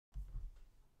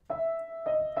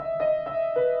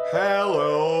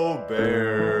Hello,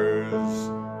 bears.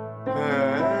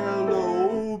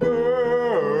 Hello,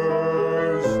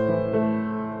 bears.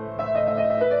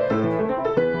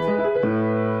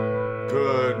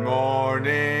 Good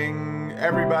morning,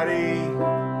 everybody.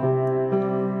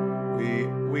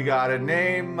 We gotta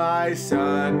name my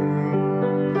son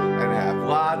and have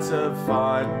lots of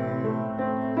fun.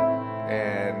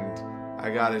 And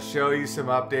I gotta show you some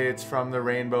updates from the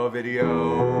rainbow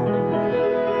video.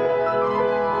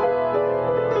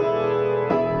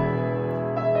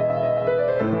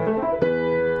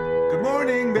 Good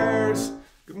morning, bears.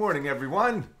 Good morning,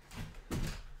 everyone.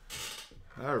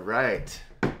 All right.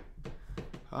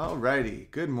 Alrighty.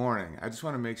 Good morning. I just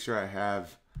want to make sure I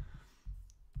have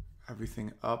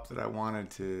everything up that I wanted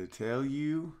to tell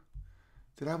you.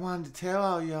 That I wanted to tell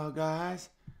all y'all guys.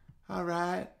 All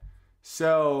right.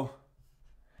 So,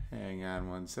 hang on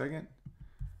one second.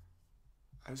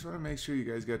 I just want to make sure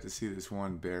you guys got to see this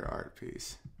one bear art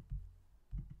piece.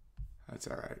 That's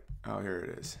all right. Oh, here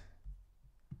it is.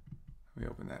 Let me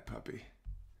open that puppy.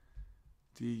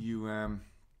 DUM.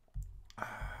 All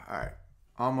right.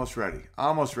 Almost ready.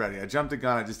 Almost ready. I jumped the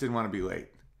gun. I just didn't want to be late.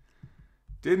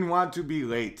 Didn't want to be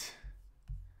late.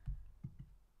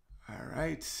 All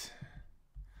right.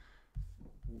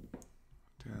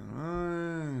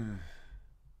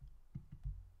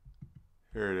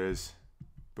 Here it is.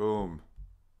 Boom.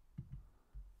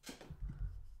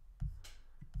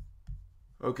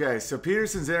 Okay, so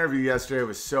Peterson's interview yesterday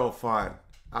was so fun.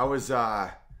 I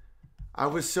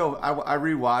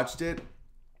rewatched it.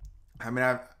 I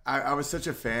mean, I was such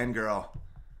a fangirl.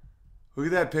 Look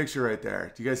at that picture right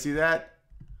there. Do you guys see that?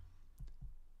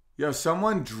 Yo,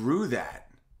 someone drew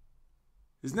that.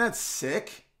 Isn't that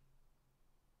sick?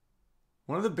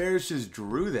 One of the bears just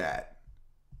drew that.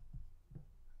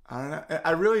 I don't know.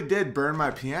 I really did burn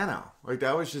my piano. Like,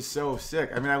 that was just so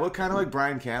sick. I mean, I look kind of like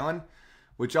Brian Callen,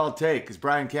 which I'll take because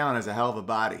Brian Callen has a hell of a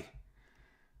body.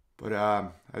 But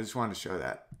I just wanted to show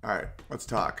that. All right, let's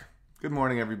talk. Good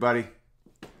morning, everybody.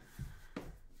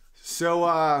 So,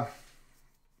 all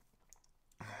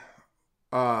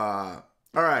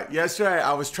right. Yesterday,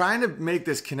 I was trying to make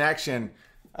this connection.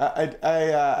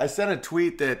 I sent a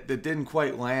tweet that didn't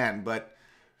quite land, but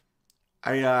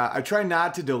I try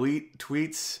not to delete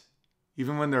tweets,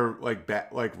 even when they're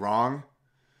like wrong.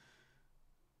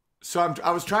 So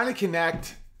I was trying to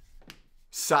connect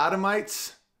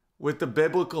sodomites with the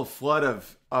biblical flood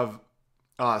of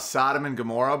Sodom and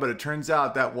Gomorrah, but it turns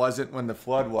out that wasn't when the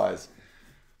flood was.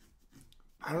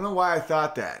 I don't know why I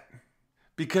thought that.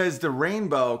 Because the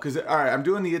rainbow, all right, I'm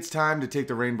doing the It's Time to Take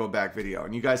the Rainbow Back video,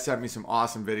 and you guys sent me some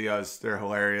awesome videos. They're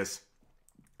hilarious.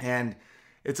 And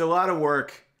it's a lot of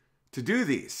work to do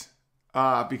these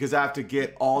because I have to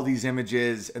get all these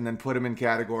images and then put them in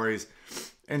categories.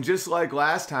 And just like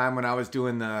last time when I was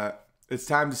doing the It's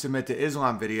Time to Submit to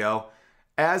Islam video,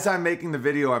 as I'm making the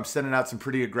video, I'm sending out some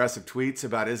pretty aggressive tweets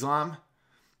about Islam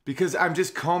because I'm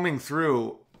just combing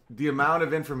through the amount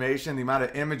of information, the amount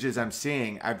of images I'm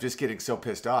seeing. I'm just getting so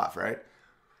pissed off, right?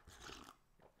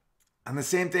 And the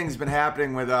same thing's been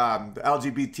happening with the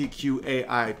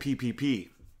LGBTQAI+PPP.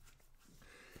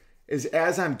 Is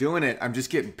as I'm doing it, I'm just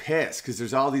getting pissed because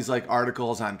there's all these like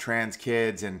articles on trans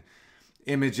kids and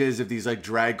images of these like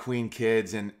drag queen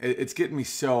kids, and it's getting me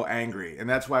so angry. And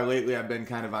that's why lately I've been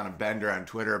kind of on a bender on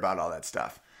Twitter about all that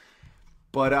stuff.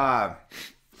 But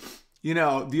you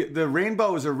know, the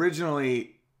rainbow was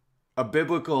originally a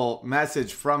biblical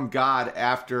message from God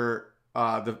after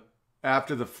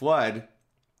the flood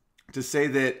to say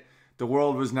that the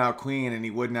world was now clean and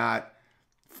he would not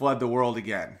flood the world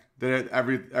again, that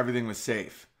everything was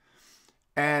safe.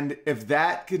 And if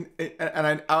that can,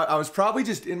 and I was probably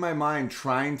just in my mind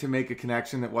trying to make a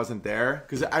connection that wasn't there,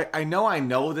 because I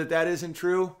know that isn't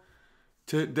true,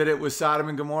 that it was Sodom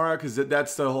and Gomorrah, because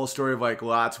that's the whole story of like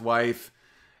Lot's wife,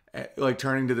 like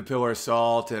turning to the pillar of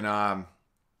salt, and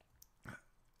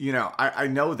you know, I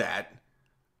know that,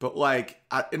 but like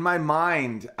in my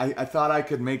mind, I thought I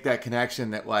could make that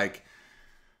connection that like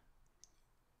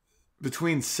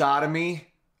between sodomy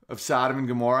of Sodom and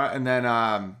Gomorrah and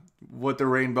then what the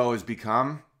rainbow has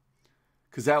become,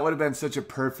 because that would have been such a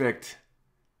perfect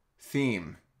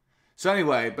theme. So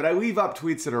anyway, but I leave up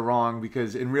tweets that are wrong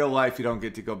because in real life you don't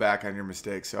get to go back on your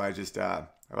mistakes. So I just I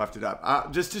left it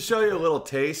up just to show you a little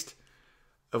taste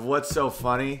of what's so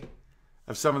funny,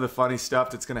 of some of the funny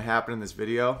stuff that's going to happen in this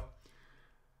video.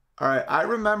 All right, I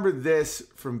remember this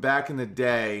from back in the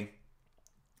day.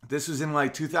 This was in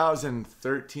like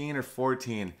 2013 or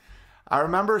 14. I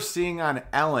remember seeing on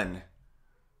Ellen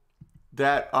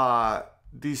that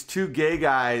these two gay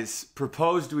guys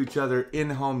proposed to each other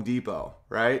in Home Depot,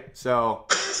 right? So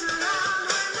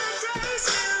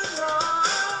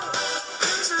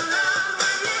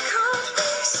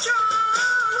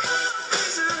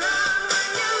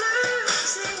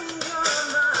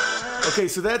Okay,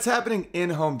 so that's happening in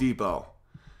Home Depot.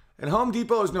 And Home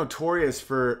Depot is notorious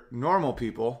for normal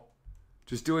people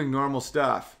just doing normal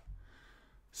stuff.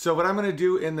 So what I'm going to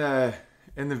do in the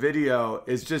video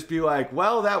is just be like,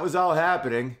 well, that was all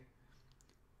happening.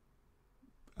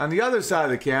 On the other side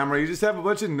of the camera, you just have a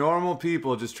bunch of normal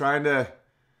people just trying to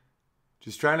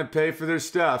pay for their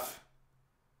stuff.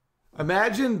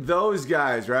 Imagine those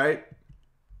guys, right?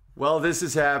 Well, this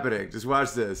is happening. Just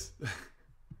watch this.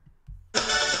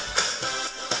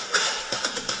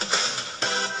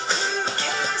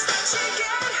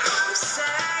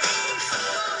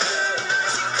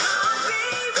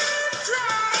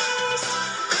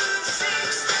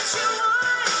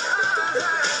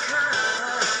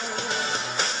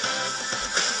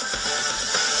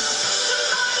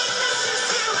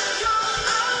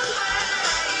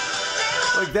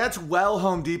 Like, that's while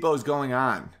Home Depot's going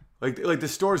on. Like the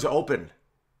store's open.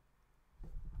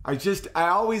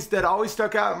 That always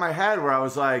stuck out in my head where I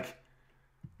was like,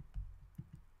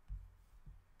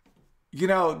 you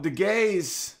know, the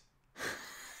gays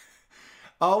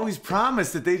always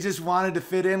promised that they just wanted to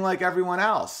fit in like everyone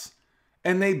else.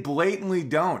 And they blatantly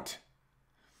don't.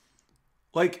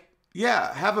 Like,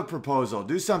 yeah, have a proposal.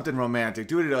 Do something romantic.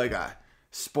 Do it at like a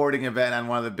sporting event on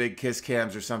one of the big kiss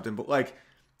cams or something. But like,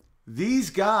 these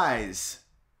guys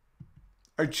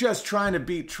are just trying to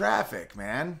beat traffic,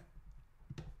 man.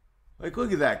 Like,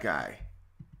 look at that guy.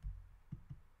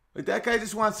 Like, that guy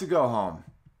just wants to go home.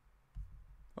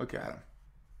 Look at him.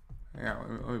 Hang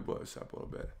on, let me blow this up a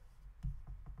little bit.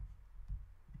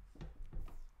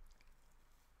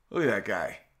 Look at that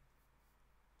guy.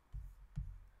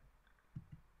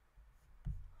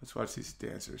 Let's watch these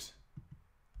dancers.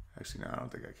 Actually, no, I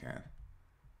don't think I can.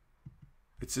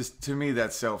 It's just, to me,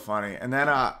 that's so funny. And then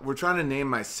we're trying to name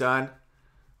my son.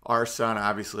 Our son,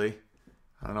 obviously.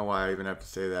 I don't know why I even have to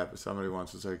say that, but somebody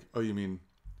once was like, oh, you mean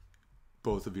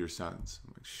both of your sons?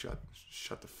 I'm like,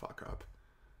 shut the fuck up.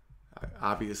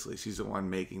 Obviously, she's the one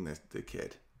making the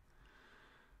kid.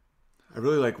 I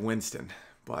really like Winston,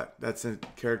 but that's a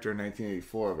character in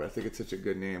 1984, but I think it's such a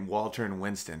good name. Walter and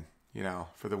Winston, you know,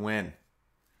 for the win.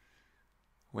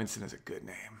 Winston is a good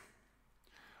name.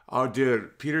 Oh,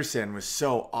 dude, Peterson was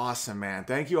so awesome, man.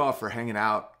 Thank you all for hanging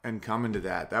out and coming to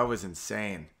that. That was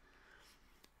insane.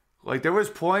 Like, there was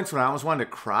points when I almost wanted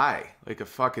to cry like a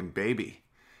fucking baby.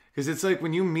 Because it's like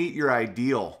when you meet your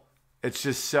ideal, it's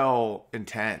just so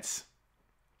intense.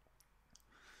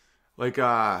 Like,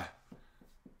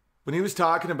 when he was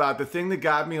talking about the thing that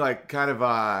got me, like, kind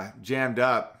of jammed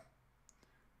up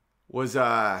was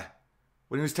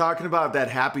when he was talking about that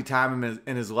happy time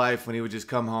in his life when he would just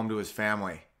come home to his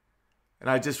family. And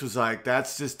I just was like,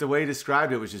 that's just the way he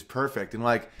described it was just perfect. And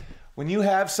like, when you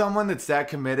have someone that's that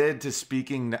committed to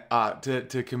speaking,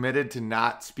 committed to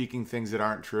not speaking things that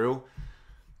aren't true,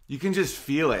 you can just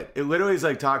feel it. It literally is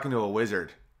like talking to a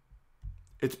wizard.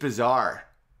 It's bizarre.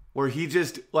 Where he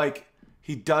just, like,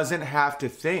 he doesn't have to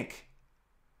think.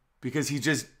 Because he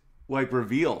just, like,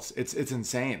 reveals. It's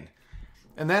insane.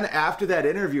 And then after that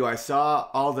interview, I saw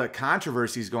all the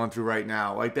controversies going through right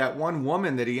now. Like that one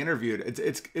woman that he interviewed.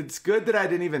 It's good that I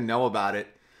didn't even know about it,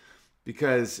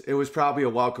 because it was probably a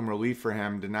welcome relief for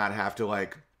him to not have to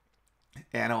like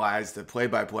analyze the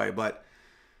play-by-play. But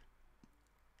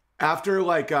after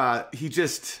like he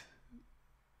just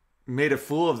made a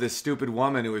fool of this stupid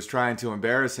woman who was trying to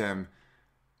embarrass him,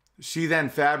 she then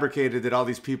fabricated that all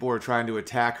these people were trying to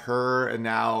attack her, and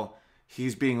now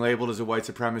he's being labeled as a white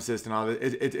supremacist and all that.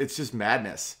 It's just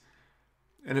madness.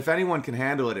 And if anyone can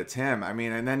handle it, it's him. I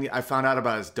mean, and then I found out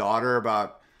about his daughter,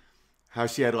 about how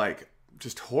she had like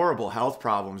just horrible health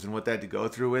problems and what they had to go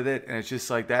through with it. And it's just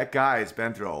like, that guy has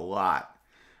been through a lot.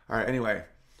 All right, anyway,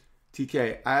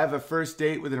 TK, I have a first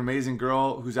date with an amazing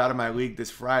girl who's out of my league this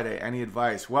Friday. Any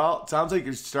advice? Well, it sounds like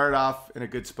you started off in a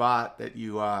good spot, that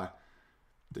you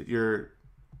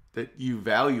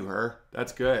value her.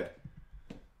 That's good.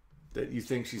 That you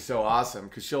think she's so awesome,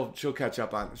 because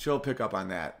she'll pick up on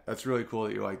that. That's really cool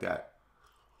that you like that.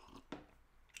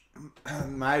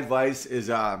 My advice is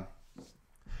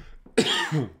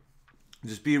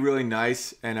just be really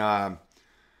nice and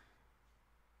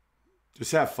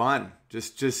just have fun.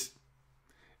 Just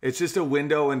it's just a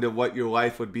window into what your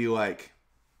life would be like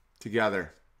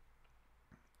together,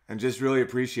 and just really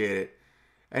appreciate it.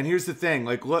 And here's the thing,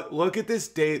 like look at this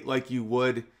date like you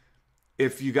would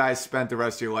if you guys spent the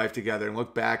rest of your life together, and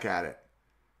look back at it.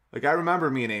 Like, I remember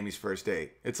me and Amy's first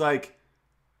date. It's like,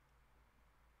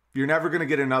 you're never going to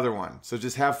get another one. So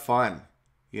just have fun,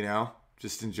 you know?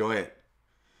 Just enjoy it.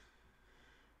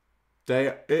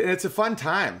 It's a fun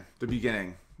time, the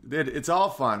beginning. It's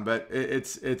all fun, but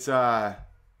it's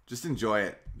just enjoy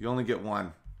it. You only get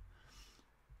one.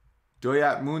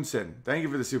 Doyat Moonson, thank you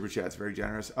for the super chats. Very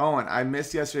generous. Owen, I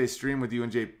missed yesterday's stream with you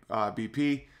and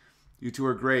BP. You two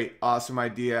are great. Awesome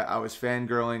idea. I was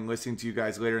fangirling listening to you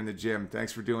guys later in the gym.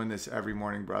 Thanks for doing this every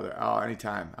morning, brother. Oh,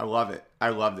 anytime. I love it. I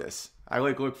love this. I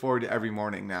look forward to every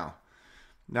morning now.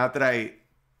 Not that I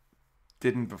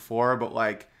didn't before, but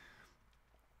like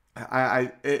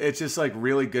it's just like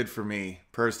really good for me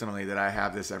personally that I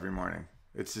have this every morning.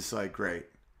 It's just like great.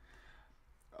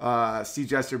 C.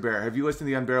 Jester Bear, have you listened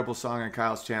to the Unbearable song on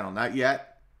Kyle's channel? Not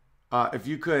yet. If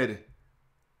you could,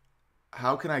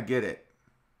 how can I get it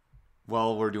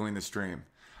while we're doing the stream?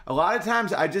 A lot of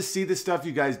times I just see the stuff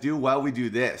you guys do while we do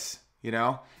this, you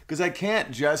know? Because I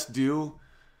can't just do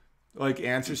like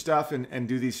answer stuff and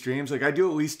do these streams. Like I do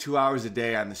at least 2 hours a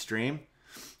day on the stream.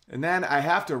 And then I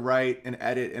have to write and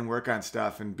edit and work on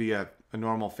stuff and be a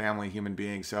normal family human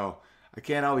being. So I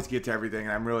can't always get to everything,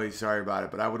 and I'm really sorry about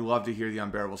it, but I would love to hear the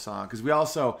Unbearable song. Because we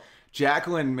also,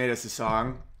 Jacqueline made us a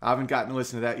song. I haven't gotten to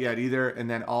listen to that yet either. And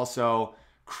then also,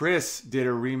 Chris did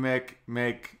a remake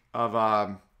of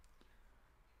That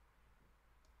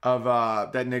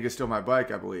Nigga Stole My Bike,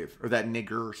 I believe. Or That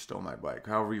Nigger Stole My Bike,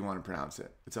 however you want to pronounce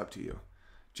it. It's up to you.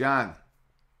 John,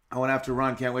 I won't have to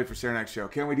run. Can't wait for Saranac's show.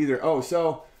 Can't wait either. Oh,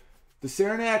 so the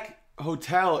Saranac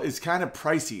hotel is kind of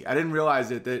pricey. I didn't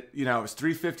realize it that, you know, it was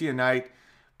 $350 a night,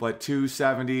 but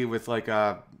 $270 with like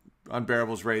a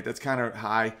Unbearable's rate. That's kind of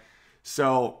high.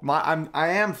 So I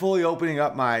am fully opening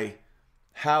up my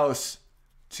house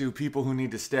to people who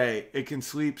need to stay. It can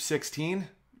sleep 16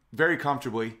 very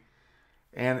comfortably.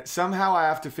 And somehow I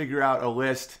have to figure out a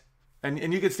list, and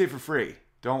you can stay for free.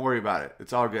 Don't worry about it.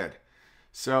 It's all good.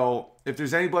 So if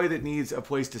there's anybody that needs a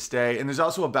place to stay, and there's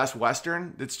also a Best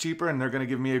Western that's cheaper, and they're going to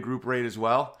give me a group rate as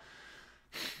well.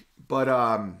 But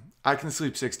I can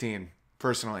sleep 16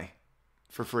 personally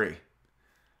for free.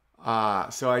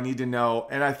 So I need to know,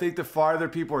 and I think the farther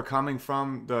people are coming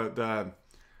from, the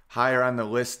higher on the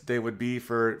list they would be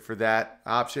for that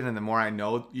option, and the more I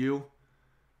know you.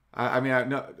 I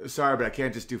mean, sorry, but I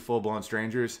can't just do full-blown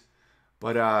strangers.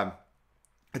 But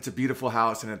it's a beautiful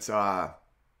house, and it's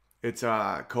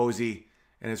cozy,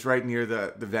 and it's right near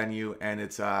the venue, and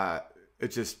it's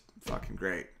just fucking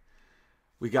great.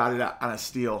 We got it on a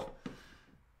steal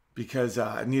because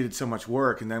it needed so much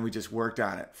work, and then we just worked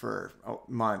on it for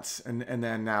months, and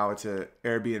then now it's a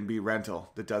Airbnb rental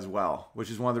that does well,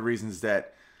 which is one of the reasons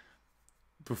that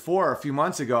before, a few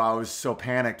months ago, I was so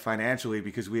panicked financially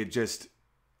because we had just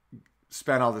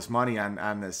spent all this money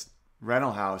on this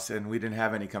rental house, and we didn't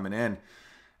have any coming in.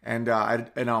 And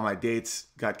and all my dates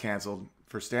got canceled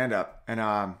for stand-up.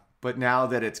 And but now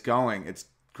that it's going, it's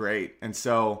great. And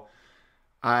so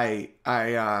I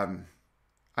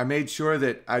made sure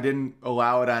that I didn't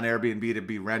allow it on Airbnb to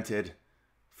be rented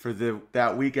for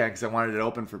that weekend because I wanted it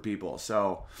open for people.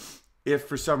 So if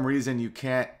for some reason you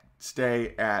can't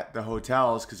stay at the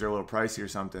hotels because they're a little pricey or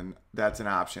something, that's an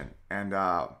option. And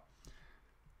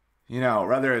you know,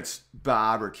 whether it's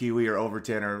Bob or Kiwi or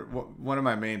Overton or one of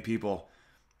my main people,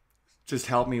 just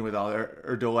help me with all their,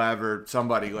 or Dolev or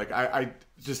somebody. Like I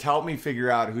just help me figure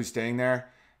out who's staying there,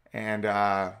 and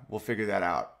we'll figure that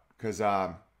out because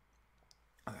I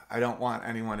don't want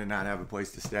anyone to not have a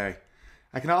place to stay.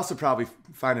 I can also probably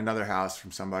find another house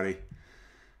from somebody.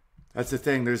 That's the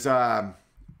thing. There's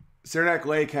Saranac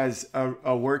Lake has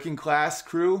a working class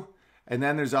crew, and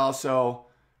then there's also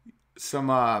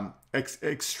some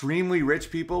extremely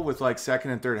rich people with like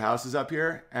second and third houses up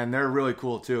here, and they're really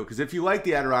cool too. Because if you like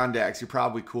the Adirondacks, you're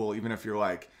probably cool, even if you're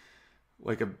like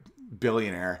a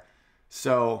billionaire.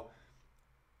 So,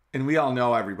 and we all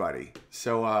know everybody.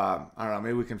 So I don't know,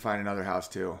 maybe we can find another house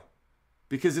too,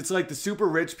 because it's like the super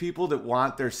rich people that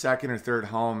want their second or third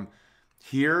home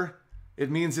here. It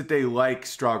means that they like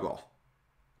struggle,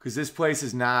 because this place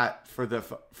is not for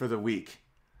the weak.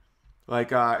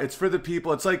 Like it's for the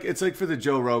people. It's like for the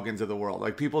Joe Rogans of the world,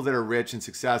 like people that are rich and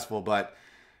successful, but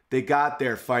they got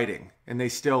there fighting, and they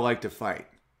still like to fight.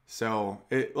 So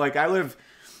like I live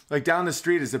like down the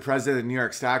street is the president of the New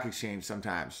York Stock Exchange.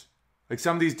 Sometimes, like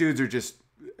some of these dudes are just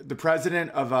the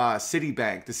president of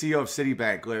Citibank, the CEO of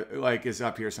Citibank, like is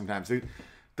up here sometimes.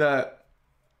 The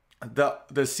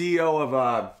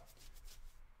CEO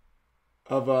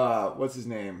of what's his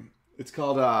name? It's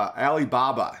called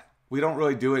Alibaba. We don't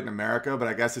really do it in America, but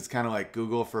I guess it's kind of like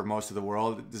Google for most of the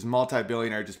world. This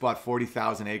multi-billionaire just bought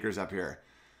 40,000 acres up here.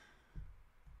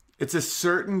 It's a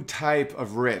certain type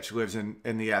of rich lives in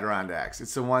the Adirondacks.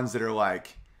 It's the ones that are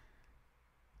like,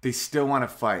 they still want to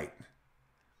fight.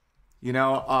 You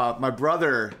know, my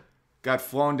brother got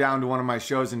flown down to one of my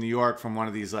shows in New York from one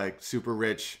of these like super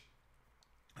rich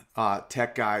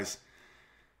tech guys.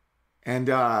 And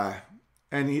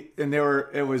and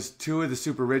it was two of the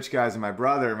super rich guys and my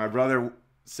brother. My brother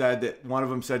said that one of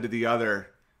them said to the other,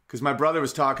 because my brother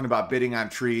was talking about bidding on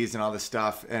trees and all this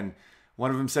stuff, and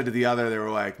one of them said to the other, they were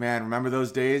like, man, remember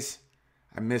those days?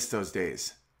 I miss those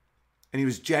days. And he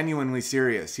was genuinely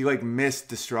serious. He like missed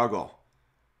the struggle.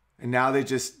 And now they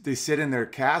sit in their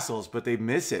castles, but they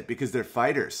miss it because they're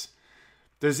fighters.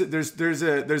 There's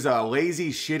a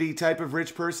lazy, shitty type of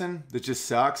rich person that just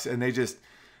sucks, and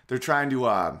they're trying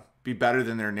to be better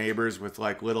than their neighbors with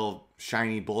like little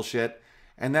shiny bullshit.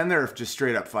 And then they're just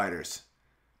straight up fighters.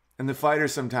 And the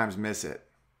fighters sometimes miss it.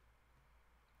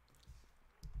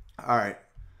 All right.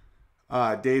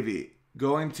 Davey,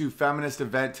 going to feminist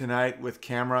event tonight with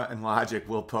camera and logic.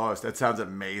 We'll post. That sounds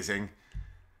amazing.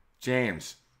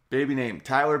 James, baby name,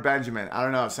 Tyler Benjamin. I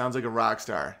don't know. Sounds like a rock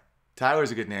star. Tyler's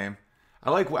a good name.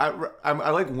 I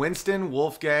like Winston,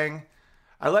 Wolfgang.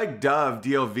 I like Dove,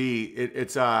 D-O-V.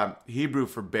 It's Hebrew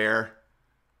for bear.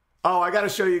 Oh, I got to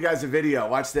show you guys a video.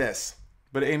 Watch this.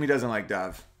 But Amy doesn't like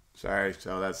Dove. Sorry,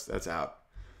 so that's out.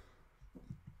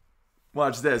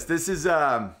 Watch this. This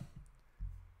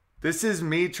is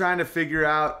me trying to figure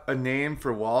out a name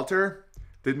for Walter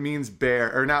that means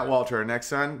bear, or not Walter, our next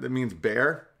son, that means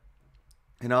bear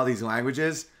in all these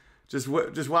languages. Just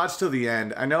watch till the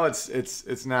end. I know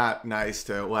it's not nice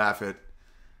to laugh at,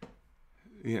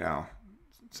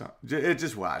 so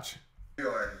just watch.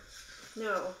 Bjorn.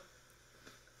 No.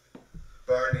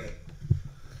 Barney.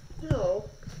 No.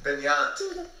 Benyat.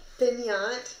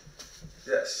 Benyat.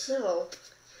 Yes. No.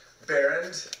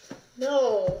 Berend.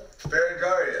 No.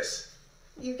 Berengarius.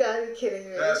 You gotta be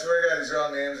kidding me. No, I swear to God, these are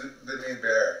all names that mean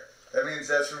bear. That means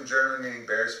that's from German meaning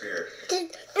bear spear.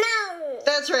 No.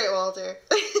 That's right, Walter.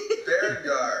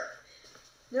 Berengar.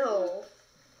 No.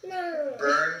 No.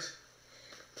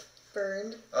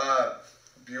 Burned.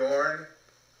 Bjorn.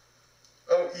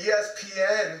 Oh,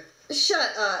 ESPN.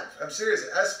 Shut up. I'm serious.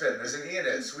 Espen. There's an E in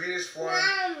it. Swedish form.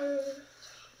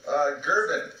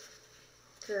 Gerben.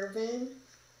 Gerben?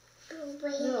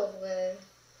 No way.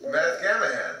 Math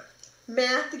Gamahan.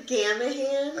 Math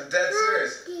Gamahan? I'm dead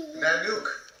serious. Nanook.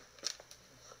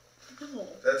 No.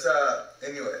 That's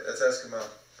Inuit. That's Eskimo.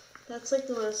 That's like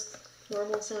the most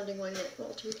normal sounding one yet,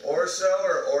 Walter. Orso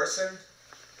or Orson?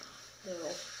 No.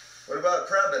 What about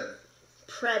Preben?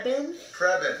 Preben?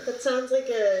 Preben. That sounds like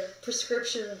a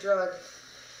prescription drug.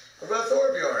 What about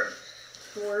Thorbjorn?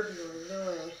 Thorbjorn, no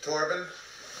way. Torben?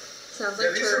 Sounds Yeah,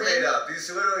 like these are made up.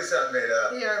 These literally sound made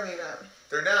up. They are made up.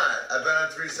 They're not. I've been on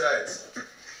 3 sites.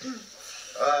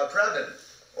 Preben.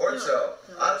 Orzo.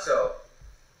 No. Otzo.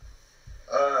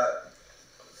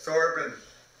 Thorben.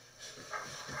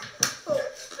 Oh.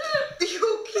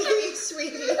 You okay,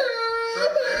 sweetie?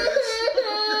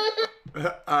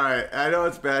 All right. I know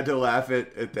it's bad to laugh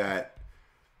at that.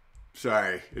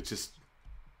 Sorry. It's just...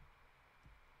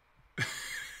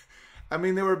 I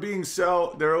mean, they were being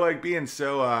so mean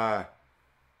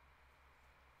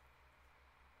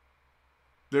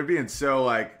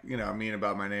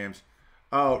about my names.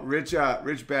 Oh, Rich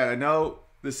Bad. I know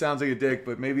this sounds like a dick,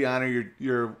 but maybe honor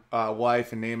your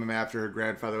wife and name him after her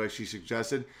grandfather like she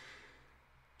suggested.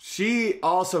 She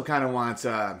also kind of wants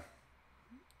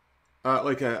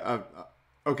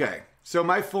okay. So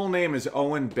my full name is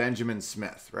Owen Benjamin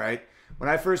Smith, right? When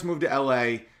I first moved to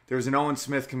LA, there was an Owen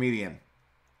Smith comedian.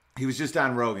 He was just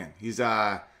on Rogan. He's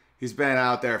been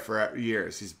out there for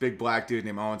years. He's a big black dude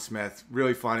named Owen Smith.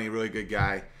 Really funny, really good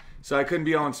guy. So I couldn't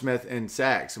be Owen Smith in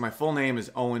SAG. So my full name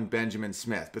is Owen Benjamin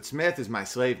Smith. But Smith is my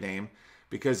slave name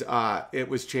because it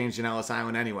was changed in Ellis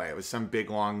Island anyway. It was some big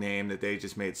long name that they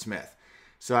just made Smith.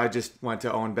 So I just went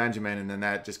to Owen Benjamin, and then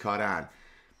that just caught on.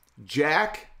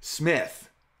 Jack Smith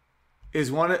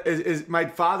is my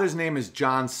father's name is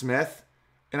John Smith,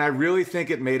 and I really think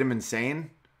it made him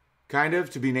insane, kind of,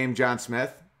 to be named John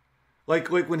Smith. Like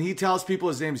when he tells people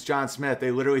his name's John Smith,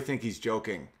 they literally think he's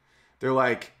joking. They're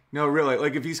like, no, really.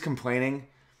 Like if he's complaining,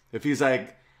 if he's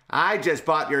like, I just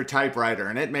bought your typewriter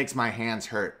and it makes my hands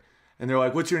hurt. And they're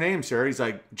like, what's your name, sir? He's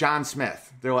like, John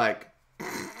Smith. They're like,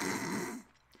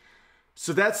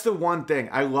 so that's the one thing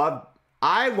I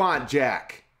want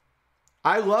Jack.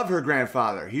 I love her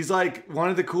grandfather. He's like one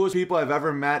of the coolest people I've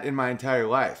ever met in my entire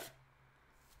life.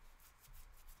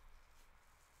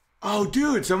 Oh,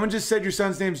 dude, someone just said your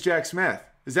son's name's Jack Smith.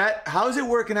 How is it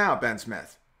working out, Ben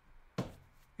Smith?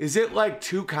 Is it like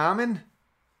too common?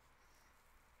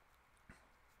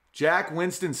 Jack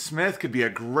Winston Smith could be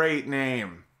a great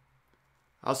name.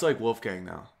 I also like Wolfgang,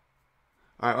 though.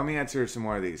 All right, let me answer some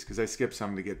more of these because I skipped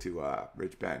some to get to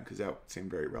Rich Ben because that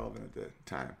seemed very relevant at the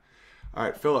time. All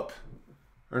right, Philip.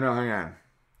 Or no, hang on.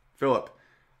 Philip.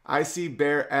 I see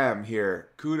Bear M here.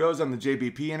 Kudos on the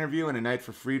JBP interview and A Night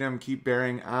for Freedom. Keep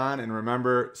bearing on, and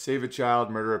remember, save a child,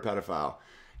 murder a pedophile.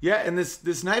 Yeah, and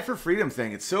this Night for Freedom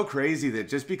thing, it's so crazy that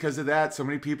just because of that, so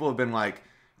many people have been like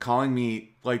calling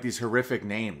me like these horrific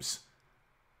names.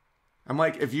 I'm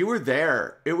like, if you were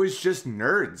there, it was just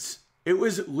nerds. It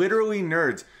was literally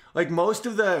nerds. Like most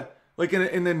of the, like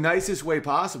in the nicest way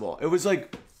possible. It was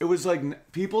like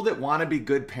people that want to be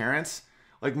good parents.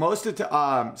 Like most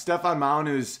of Stefan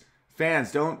Maunu's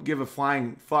fans don't give a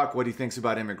flying fuck what he thinks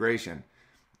about immigration.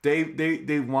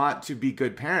 They want to be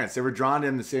good parents. They were drawn to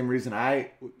him. The same reason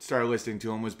I started listening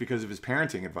to him was because of his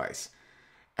parenting advice.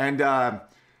 And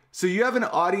so you have an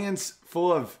audience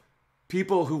full of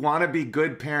people who want to be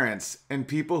good parents and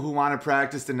people who want to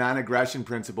practice the non-aggression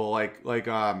principle, like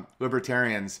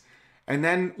libertarians, and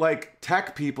then like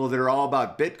tech people that are all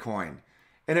about Bitcoin.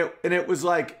 And it was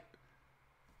like,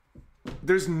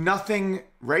 there's nothing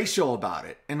racial about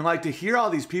it. And like to hear all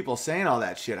these people saying all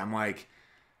that shit, I'm like,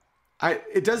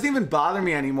 it doesn't even bother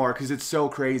me anymore because it's so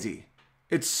crazy.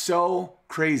 It's so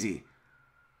crazy.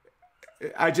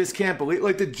 I just can't believe,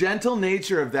 like, the gentle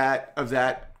nature of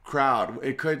that crowd.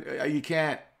 You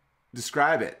can't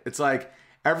describe it. It's like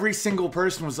every single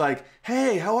person was like,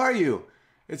 "Hey, how are you?"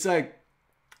 It's like,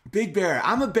 "Big Bear,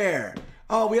 I'm a bear.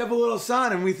 Oh, we have a little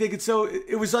son and we think it's so..."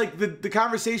 It was like the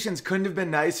conversations couldn't have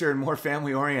been nicer and more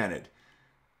family oriented.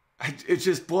 It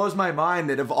just blows my mind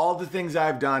that of all the things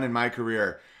I've done in my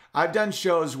career, I've done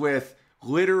shows with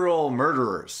literal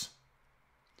murderers.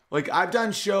 Like I've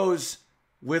done shows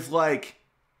with like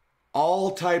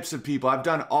all types of people. I've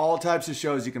done all types of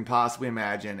shows you can possibly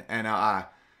imagine. And I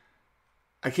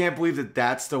can't believe that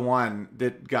that's the one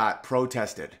that got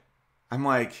protested. I'm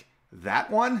like,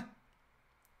 that one?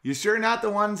 You sure not the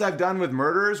ones I've done with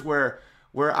murderers where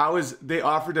they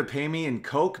offered to pay me in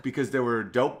coke because they were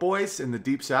dope boys in the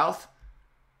deep south?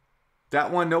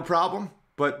 That one, no problem.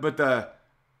 But the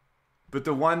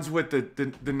ones with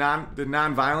the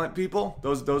non-violent people,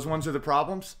 those ones are the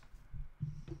problems.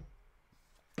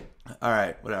 All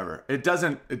right, whatever. It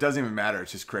doesn't even matter.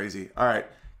 It's just crazy. All right,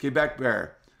 Quebec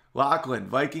Bear. Lachlan,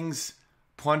 Vikings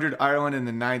plundered Ireland in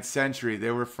the 9th century.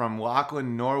 They were from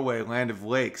Lachlan, Norway, land of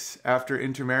lakes. After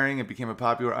intermarrying, it became a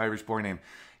popular Irish boy name.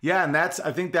 Yeah, and I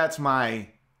think that's my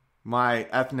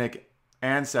ethnic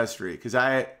ancestry, because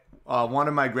one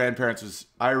of my grandparents was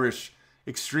Irish,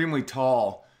 extremely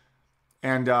tall,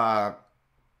 and yeah,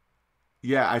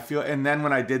 I feel. And then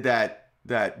when I did that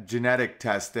genetic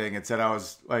test thing, it said I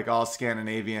was like all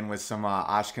Scandinavian with some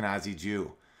Ashkenazi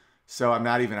Jew, so I'm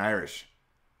not even Irish.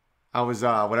 I was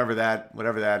whatever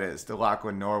that is, the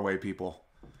Lachlan, Norway people.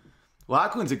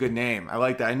 Lachlan's a good name. I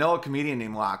like that. I know a comedian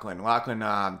named Lachlan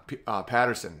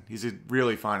Patterson. He's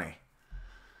really funny.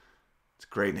 It's a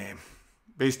great name.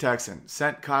 Base Texan.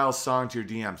 Sent Kyle's song to your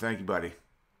DM. Thank you, buddy.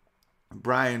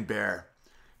 Brian Bear.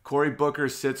 Cory Booker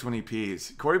sits when he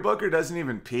pees. Cory Booker doesn't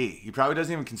even pee. He probably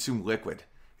doesn't even consume liquid.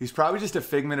 He's probably just a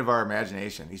figment of our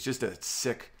imagination. He's just a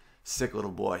sick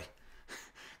little boy.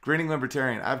 Grinning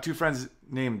Libertarian. I have 2 friends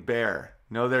named Bear.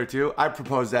 No, there too? I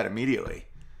proposed that immediately.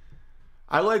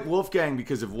 I like Wolfgang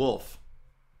because of Wolf.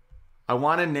 I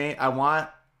want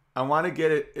to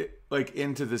get it like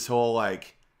into this whole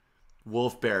like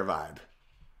Wolf Bear vibe.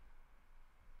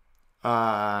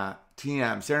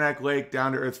 TM, Saranac Lake,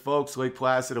 down to earth folks, Lake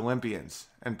Placid Olympians,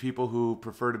 and people who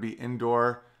prefer to be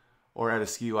indoor or at a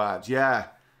ski lodge. Yeah.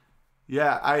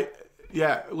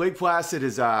 Lake Placid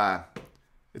is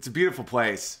it's a beautiful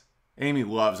place. Amy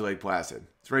loves Lake Placid.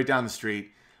 It's right down the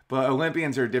street. But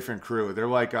Olympians are a different crew. They're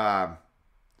like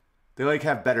they like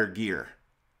have better gear.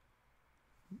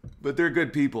 But they're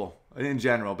good people in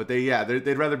general. But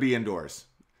they'd rather be indoors.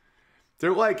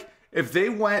 They're like, if they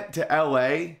went to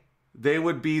LA, they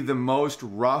would be the most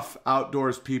rough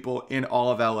outdoors people in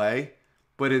all of LA.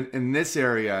 But in this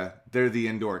area, they're the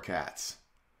indoor cats.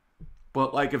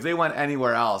 But like if they went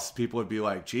anywhere else, people would be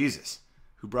like, Jesus,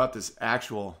 who brought this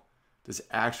actual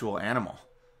animal?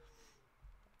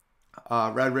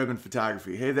 Red Ribbon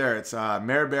Photography. Hey there, it's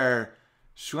Mayor Bear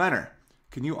Schlenner.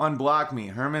 Can you unblock me?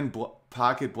 Herman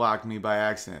pocket blocked me by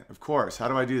accident. Of course. How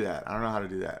do I do that? I don't know how to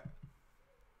do that.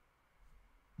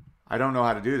 I don't know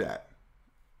how to do that.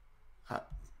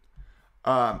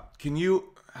 Can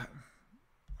you...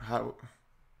 How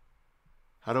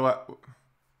do I...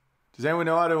 Does anyone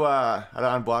know how to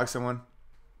unblock someone?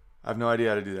 I have no idea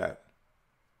how to do that.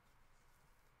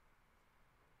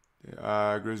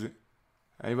 Grizzly.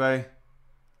 Anybody?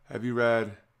 Have you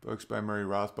read books by Murray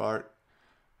Rothbard?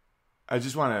 I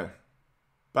just want to...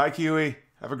 Bye, Kiwi.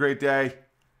 Have a great day.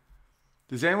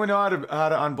 Does anyone know how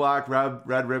to unblock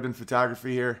Red Ribbon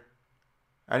Photography here?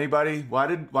 Anybody? Why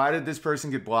did this person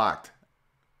get blocked?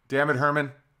 Damn it,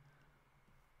 Herman.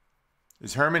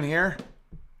 Is Herman here?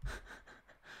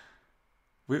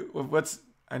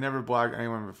 I never blocked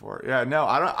anyone before. Yeah, no,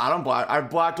 I don't block. I've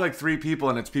blocked like 3 people,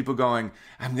 and it's people going,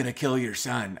 I'm gonna kill your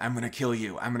son. I'm gonna kill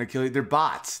you. I'm gonna kill you. They're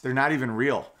bots. They're not even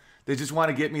real. They just want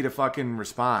to get me to fucking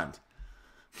respond.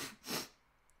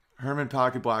 Herman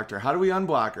pocket blocked her. How do we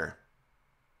unblock her?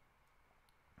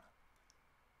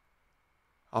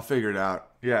 I'll figure it out.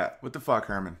 Yeah, what the fuck,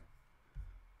 Herman?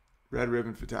 Red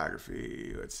Ribbon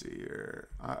Photography. Let's see here.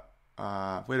 Wait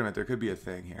a minute. There could be a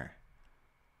thing here.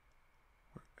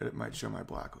 It might show my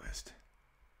block list.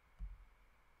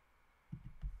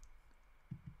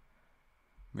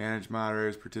 Manage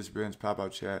moderators, participants,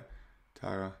 pop-out chat,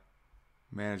 toggle.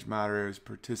 Manage moderators,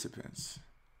 participants.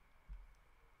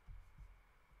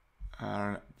 I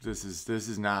don't know. This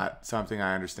is not something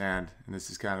I understand, and this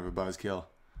is kind of a buzzkill.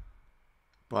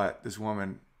 But this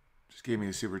woman just gave me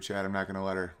a super chat. I'm not going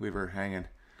to leave her hanging.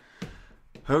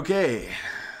 Okay.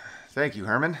 Thank you,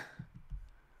 Herman.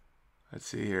 Let's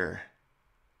see here.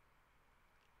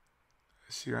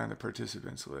 I see her on the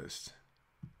participants list.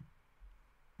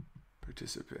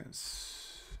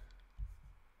 Participants.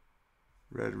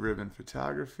 Red Ribbon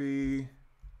Photography.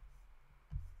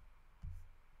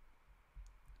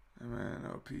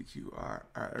 MNOPQR. All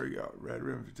right, there we go. Red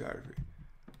Ribbon Photography.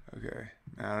 Okay.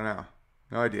 I don't know.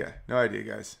 No idea. No idea,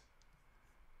 guys.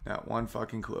 Not one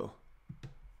fucking clue.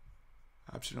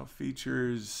 Optional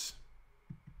features.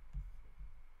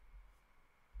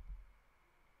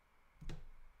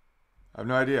 I have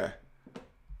no idea.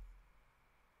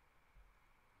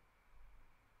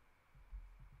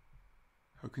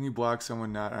 How can you block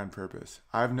someone not on purpose?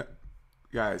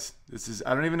 Guys,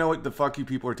 I don't even know what the fuck you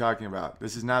people are talking about.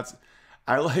 This is not,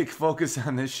 I like focus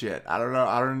on this shit. I don't know.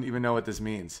 I don't even know what this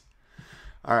means.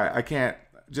 All right. I can't,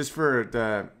 just for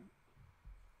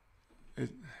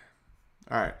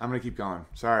all right. I'm going to keep going.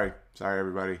 Sorry,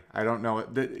 everybody. I don't know.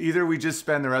 Either we just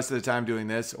spend the rest of the time doing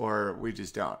this or we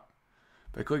just don't.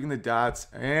 By clicking the dots,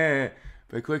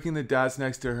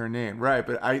 next to her name. Right.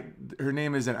 But her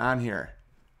name isn't on here.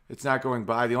 It's not going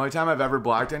by. The only time I've ever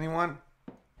blocked anyone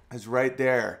is right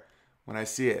there. When I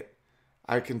see it,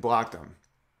 I can block them.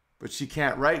 But she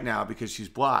can't right now because she's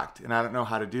blocked. And I don't know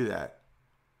how to do that.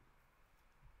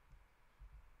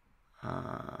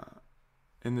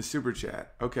 In the super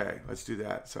chat. Okay, let's do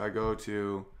that. So I go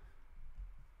to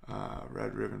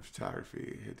Red Ribbon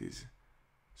Photography. Hit these.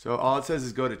 So all it says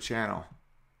is go to channel.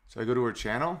 So I go to her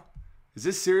channel. Is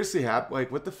this seriously happening? Like,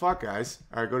 what the fuck, guys?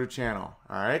 All right, go to channel.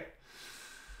 All right.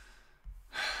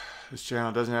 This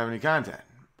channel doesn't have any content.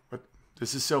 What?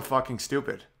 This is so fucking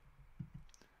stupid.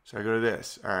 So I go to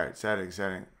this. All right,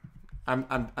 setting.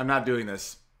 I'm not doing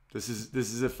this. This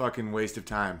is a fucking waste of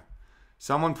time.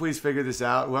 Someone please figure this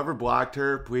out. Whoever blocked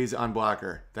her, please unblock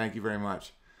her. Thank you very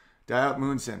much. Dial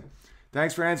Moonson.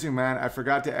 Thanks for answering, man. I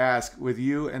forgot to ask. With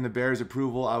you and the Bears'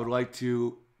 approval, I would like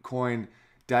to coin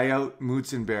Dial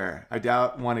Moonson Bear. I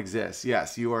doubt one exists.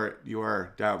 Yes, you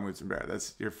are Dial Moonson Bear.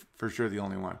 You're for sure the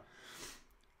only one.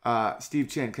 Steve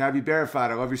Chin. Can I be verified?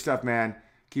 I love your stuff, man.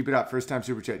 Keep it up. First time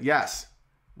super chat. Yes.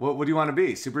 What do you want to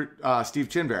be? Steve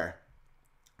Chin Bear.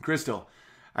 Crystal.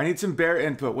 I need some bear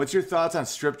input. What's your thoughts on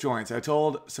strip joints? I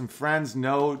told some friends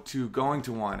no to going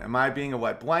to one. Am I being a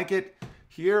wet blanket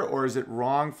here, or is it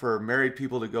wrong for married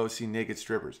people to go see naked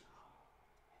strippers?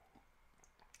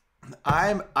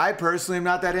 I personally am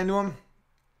not that into them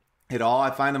at all.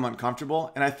 I find them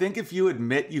uncomfortable. And I think if you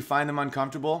admit you find them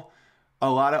uncomfortable, a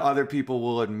lot of other people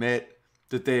will admit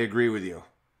that they agree with you.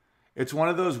 It's one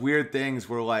of those weird things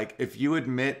where, like, if you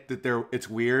admit that it's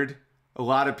weird, a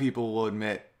lot of people will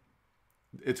admit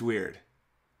it's weird.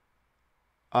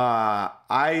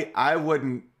 I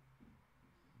wouldn't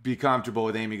be comfortable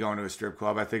with Amy going to a strip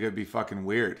club. I think it'd be fucking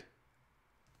weird.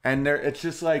 And they're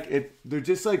just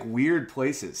like weird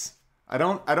places. I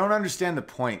don't understand the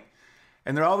point.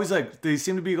 And they're always like, they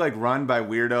seem to be like run by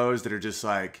weirdos that are just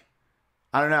like,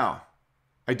 I don't know.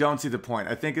 I don't see the point.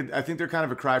 I think they're kind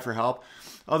of a cry for help.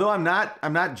 Although I'm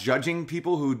not judging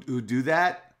people who do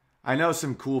that. I know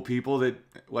some cool people that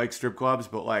like strip clubs,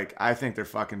 but like I think they're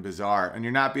fucking bizarre. And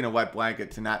you're not being a wet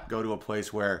blanket to not go to a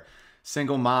place where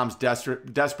single moms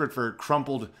desperate for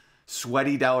crumpled,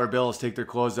 sweaty dollar bills take their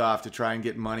clothes off to try and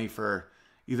get money for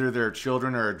either their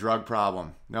children or a drug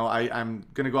problem. No, I'm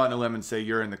going to go out on a limb and say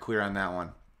you're in the clear on that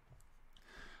one.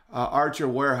 Archer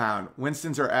Warehound.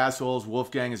 Winstons are assholes.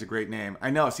 Wolfgang is a great name.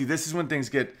 I know. See, this is when things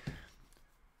get...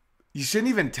 You shouldn't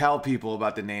even tell people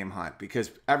about the name hunt because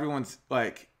everyone's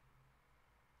like...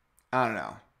 I don't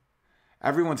know.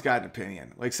 Everyone's got an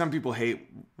opinion. Like some people hate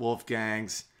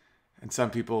Wolfgangs. And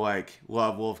some people like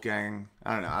love Wolfgang.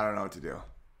 I don't know. I don't know what to do.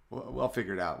 We'll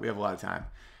figure it out. We have a lot of time.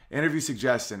 Interview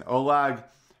suggestion. Oleg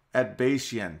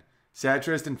Atbasian,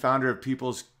 satirist and founder of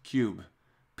People's Cube.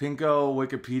 Pinko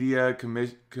Wikipedia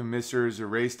commissars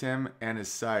erased him and his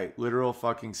site. Literal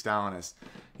fucking Stalinist.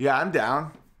 Yeah, I'm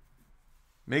down.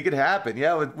 Make it happen.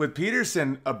 Yeah, with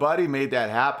Peterson, a buddy made that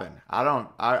happen. I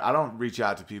don't reach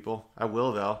out to people. I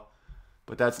will though,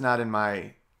 but that's not in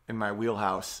my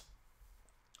wheelhouse.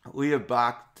 Leah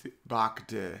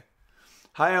Bakhte.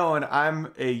 Hi Owen,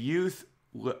 I'm a youth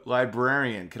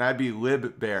librarian. Can I be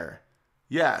Lib Bear?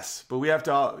 Yes, but we have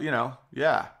to all,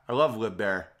 yeah. I love Lib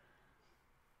Bear.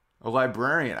 A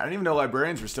librarian. I didn't even know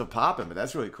librarians were still popping, but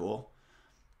that's really cool.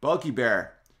 Bulky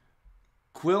Bear.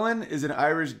 Quillen is an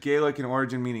Irish Gaelic in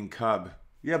origin meaning cub.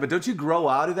 Yeah, but don't you grow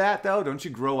out of that, though? Don't you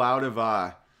grow out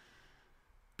of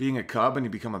being a cub and you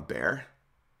become a bear?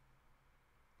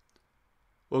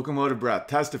 Locomotive breath.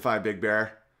 Testify, Big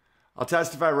Bear. I'll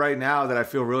testify right now that I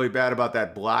feel really bad about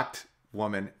that blocked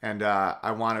woman, and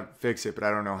I want to fix it, but I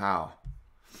don't know how.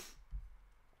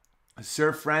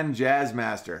 Sir Friend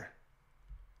Jazzmaster.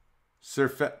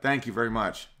 Thank you very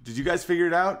much. Did you guys figure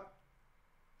it out?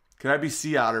 Can I be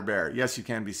Sea Otter Bear? Yes, you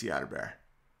can be Sea Otter Bear.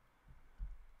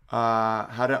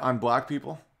 How to unblock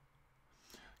people?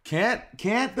 Can't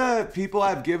the people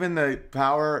I've given the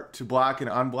power to block and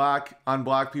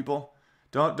unblock people?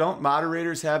 Don't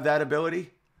moderators have that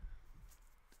ability?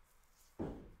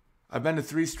 I've been to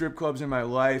 3 strip clubs in my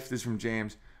life. This is from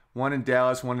James. One in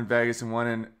Dallas, one in Vegas, and one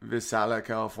in Visalia,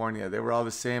 California. They were all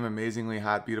the same amazingly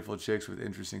hot, beautiful chicks with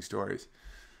interesting stories.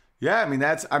 Yeah, I mean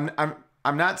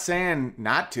I'm not saying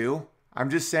not to. I'm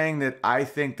just saying that I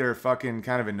think they're fucking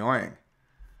kind of annoying.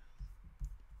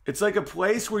 It's like a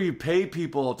place where you pay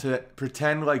people to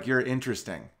pretend like you're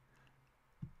interesting.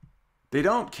 They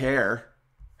don't care.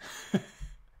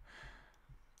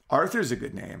 Arthur's a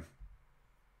good name.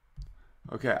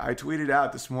 Okay, I tweeted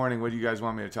out this morning, what do you guys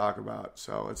want me to talk about?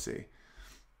 So let's see.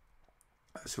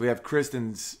 So we have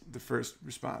Kristen's, the first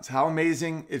response. How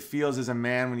amazing it feels as a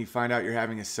man when you find out you're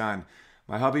having a son.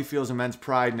 My hubby feels immense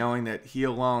pride knowing that he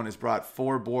alone has brought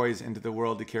 4 boys into the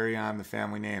world to carry on the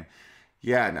family name.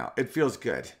 Yeah, no, it feels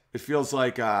good. It feels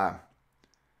like, for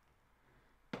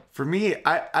me,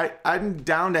 I'm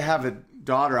down to have a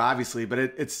daughter, obviously, but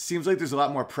it seems like there's a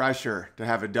lot more pressure to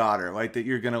have a daughter. Like that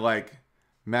you're going to like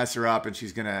mess her up and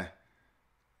she's going to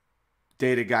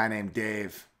date a guy named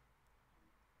Dave.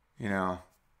 You know.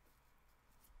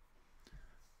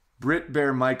 Brit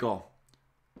Bear Michael.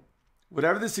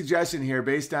 Whatever the suggestion here,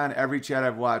 based on every chat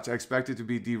I've watched, I expect it to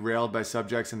be derailed by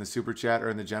subjects in the super chat or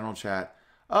in the general chat.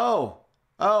 Oh,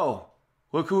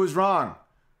 look who was wrong.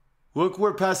 Look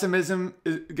where pessimism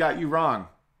got you wrong.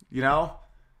 You know?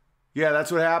 Yeah,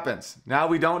 that's what happens. Now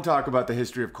we don't talk about the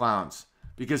history of clowns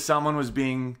because someone was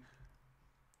being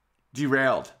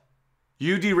derailed.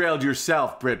 You derailed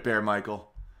yourself, Brit Bear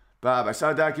Michael. Bob, I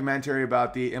saw a documentary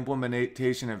about the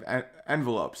implementation of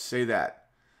envelopes. Say that.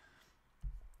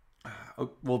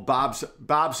 Well, Bob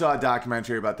saw a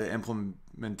documentary about the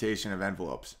implementation of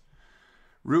envelopes.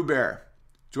 Rubear.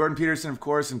 Jordan Peterson, of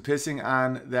course, and pissing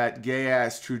on that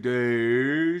gay-ass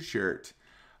Trudeau shirt.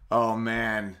 Oh,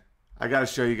 man. I got to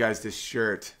show you guys this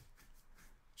shirt.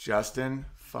 Justin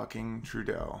fucking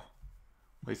Trudeau.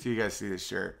 Wait till you guys see this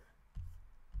shirt.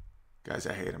 Guys,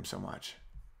 I hate him so much.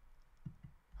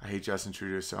 I hate Justin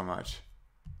Trudeau so much.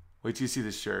 Wait till you see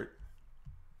this shirt.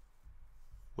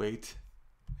 Wait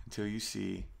until you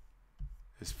see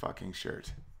this fucking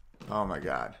shirt. Oh my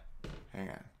God. Hang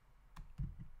on.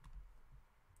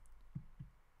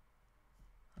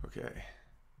 Okay.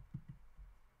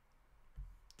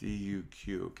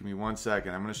 DUQ. Give me 1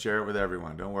 second. I'm going to share it with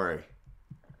everyone. Don't worry.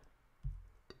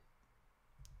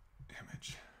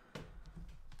 Image.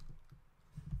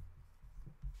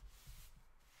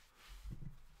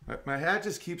 My hat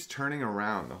just keeps turning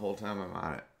around the whole time I'm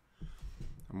on it.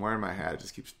 I'm wearing my hat. It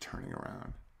just keeps turning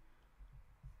around.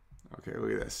 Okay,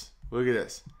 look at this. Look at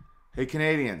this. Hey,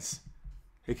 Canadians.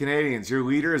 Hey, Canadians. Your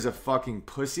leader is a fucking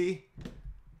pussy.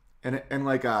 And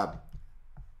like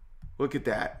look at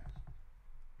that.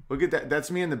 Look at that. That's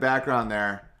me in the background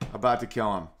there, about to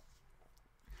kill him.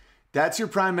 That's your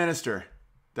prime minister.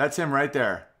 That's him right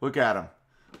there. Look at him.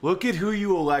 Look at who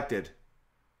you elected.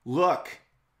 Look.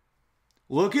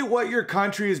 Look at what your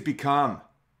country has become.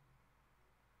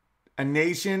 A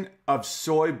nation of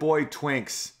soy boy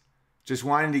twinks just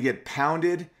wanting to get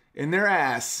pounded in their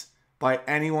ass by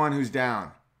anyone who's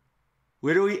down.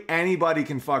 Literally anybody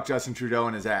can fuck Justin Trudeau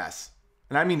in his ass.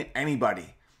 And I mean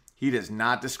anybody. He does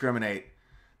not discriminate.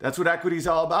 That's what equity is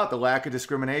all about, the lack of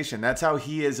discrimination. That's how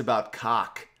he is about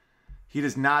cock. He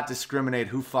does not discriminate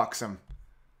who fucks him.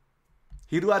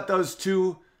 He'd let those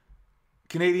 2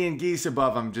 Canadian geese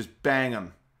above him just bang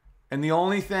him. And the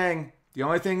only thing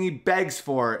he begs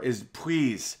for is,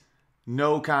 please,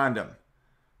 no condom.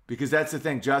 Because that's the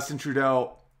thing. Justin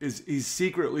Trudeau he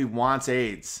secretly wants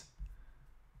AIDS.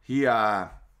 That's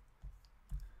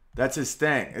his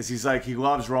thing. Is he's like, he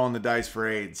loves rolling the dice for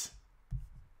AIDS.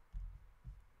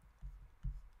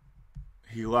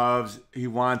 He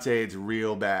wants AIDS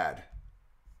real bad.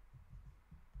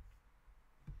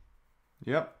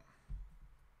 Yep.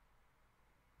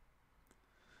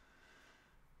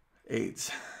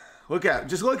 AIDS. Look at him.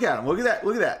 Just look at him. Look at that.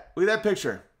 Look at that. Look at that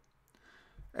picture.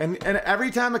 And every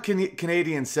time a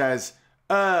Canadian says,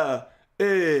 Donald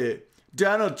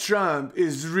Trump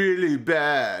is really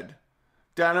bad.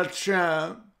 Donald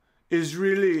Trump is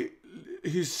really,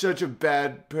 he's such a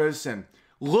bad person.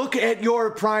 Look at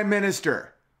your prime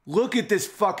minister. Look at this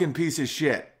fucking piece of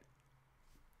shit.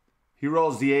 He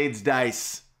rolls the AIDS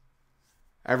dice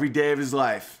every day of his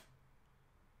life.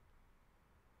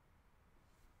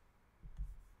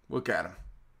 Look at him.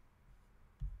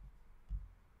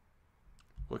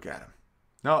 Look at him.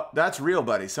 No, that's real,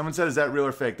 buddy. Someone said, is that real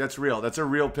or fake? That's real. That's a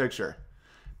real picture.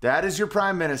 That is your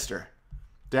prime minister.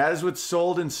 That is what's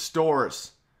sold in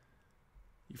stores.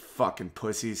 You fucking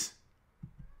pussies.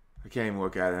 I can't even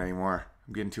look at it anymore.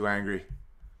 I'm getting too angry.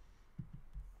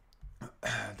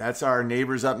 That's our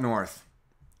neighbors up north.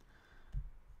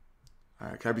 All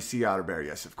right, can I be Sea Otter Bear?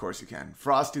 Yes, of course you can.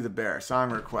 Frosty the Bear,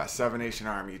 song request, Seven Nation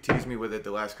Army. You teased me with it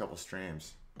the last couple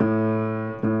streams.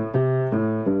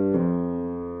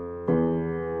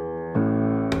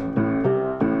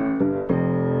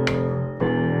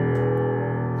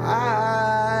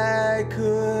 I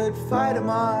could fight him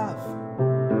off.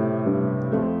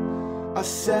 A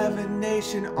Seven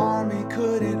Nation Army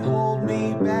couldn't hold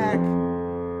me back.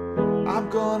 I'm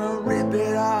gonna rip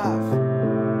it off.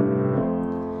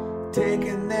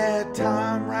 Taking their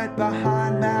time right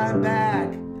behind my back.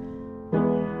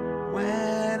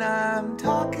 When I'm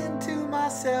talking to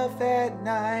myself at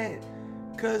night,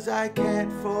 'cause I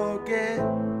can't forget.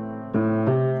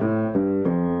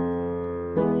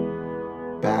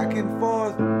 Back and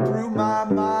forth through my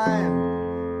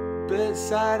mind,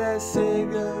 beside a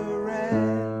cigarette.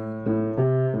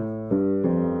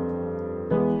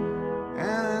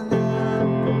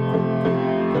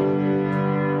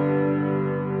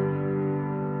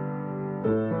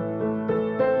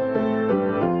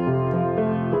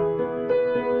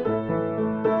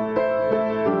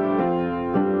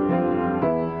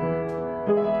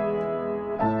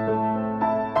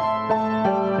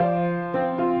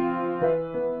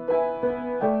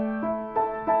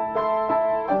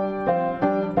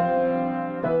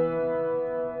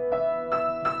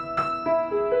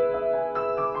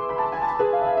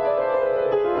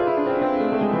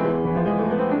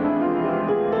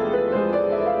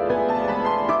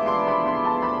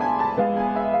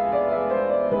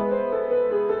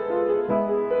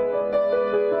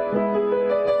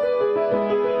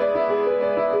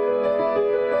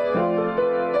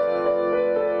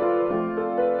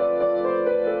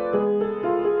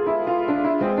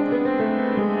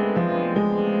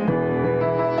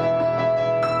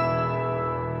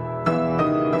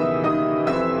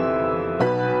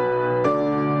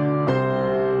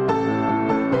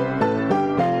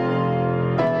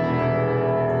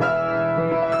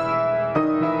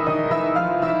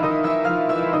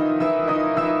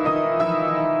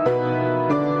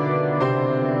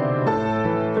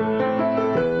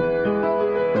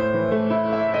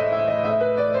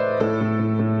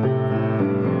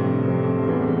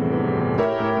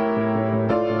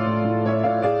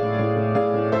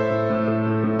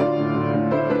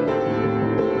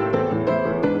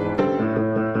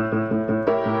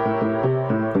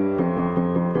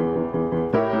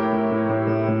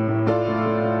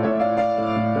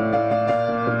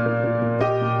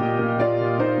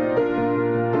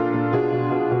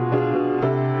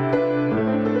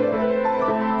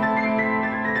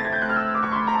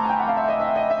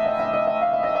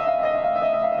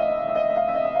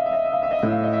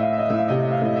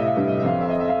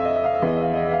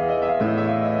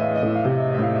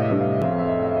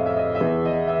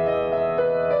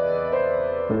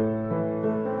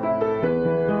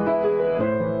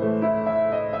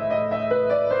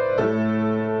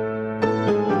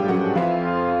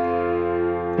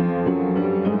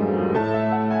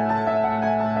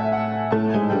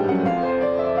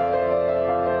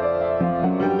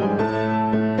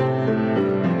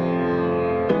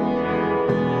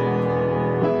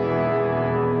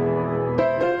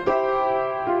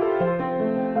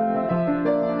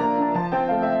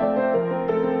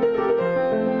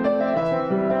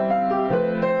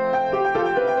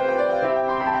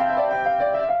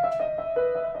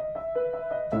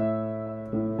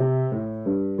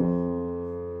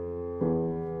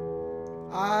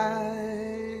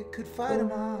 I could fight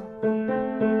them all.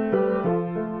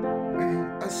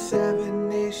 A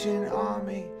 7-nation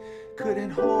army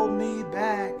couldn't hold me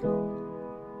back.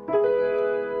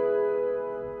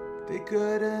 They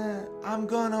couldn't. I'm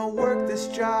gonna work this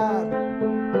job,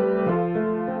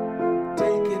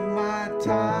 taking my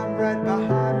time right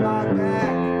behind my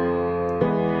back.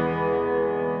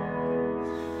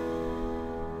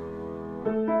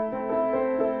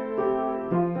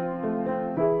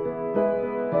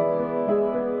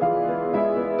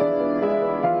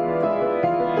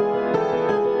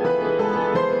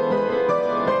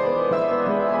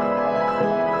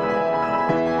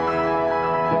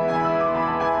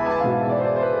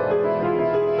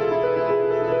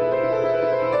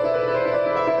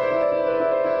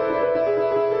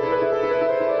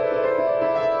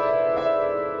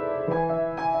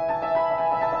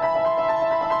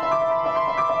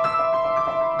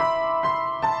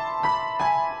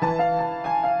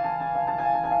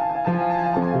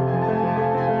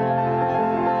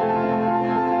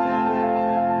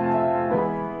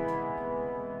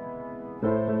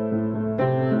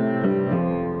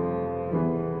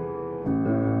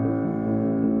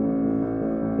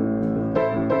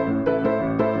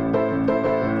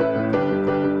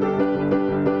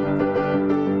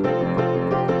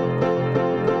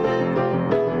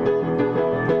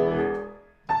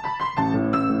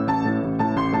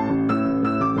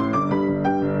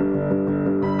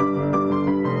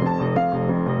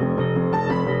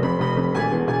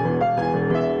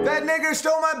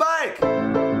 Stole my bike.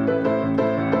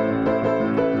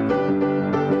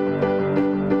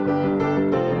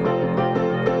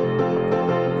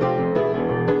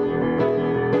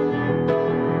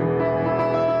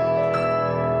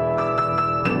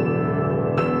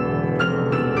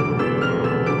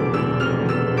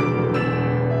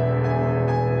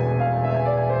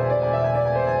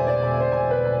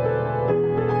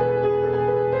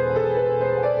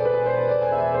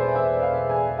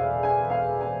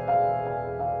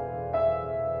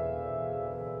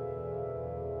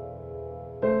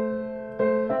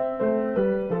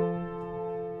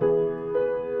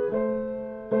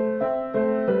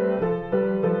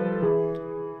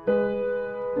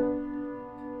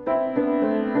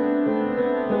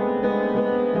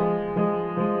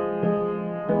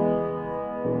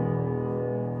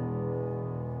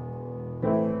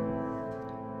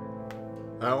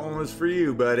 That one was for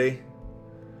you, buddy.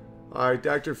 All right,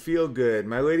 Dr. Feelgood.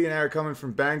 My lady and I are coming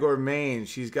from Bangor, Maine.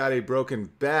 She's got a broken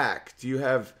back. Do you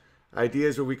have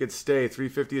ideas where we could stay?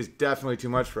 $350 is definitely too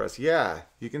much for us. Yeah,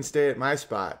 you can stay at my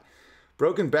spot.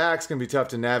 Broken back's going to be tough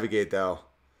to navigate, though.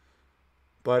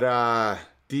 But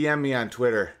DM me on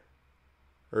Twitter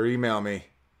or email me. I'm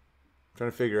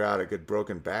trying to figure out a good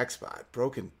broken back spot.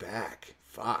 Broken back.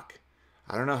 Fuck.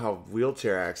 I don't know how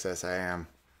wheelchair access I am.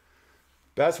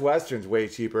 Best Western's way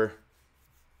cheaper.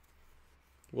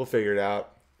 We'll figure it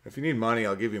out. If you need money,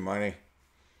 I'll give you money.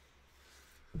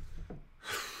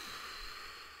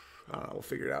 I don't know. We'll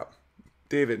figure it out.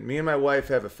 David, me and my wife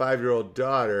have a 5-year-old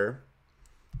daughter.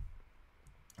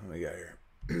 What do we got here?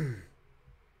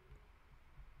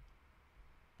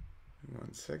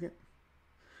 1 second.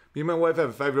 Me and my wife have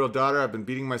a 5-year-old daughter. I've been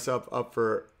beating myself up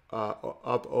over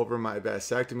my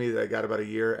vasectomy that I got about a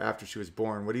year after she was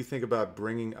born. What do you think about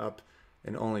bringing up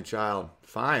an only child?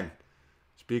 Fine.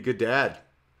 Just be a good dad.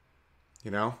 You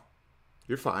know?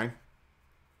 You're fine.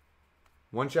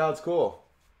 One child's cool.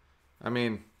 I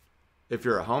mean, if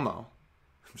you're a homo.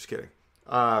 I'm just kidding.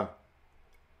 No,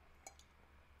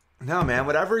 man.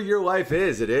 Whatever your life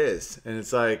is, it is. And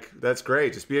it's like, that's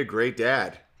great. Just be a great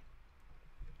dad.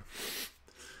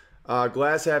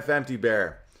 Glass half empty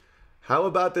bear. How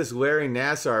about this Larry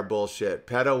Nassar bullshit?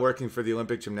 Pedo working for the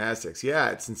Olympic gymnastics. Yeah,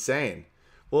 it's insane.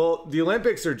 Well, the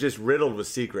Olympics are just riddled with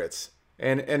secrets.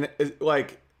 And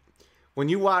like, when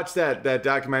you watch that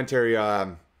documentary,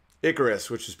 Icarus,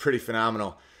 which is pretty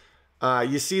phenomenal,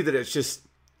 you see that it's just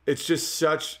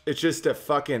a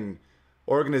fucking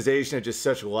organization of just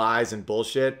such lies and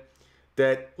bullshit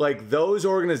that, like, those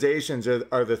organizations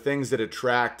are the things that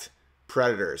attract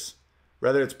predators.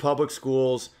 Whether it's public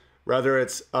schools, whether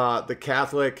it's the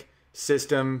Catholic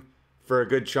system for a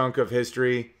good chunk of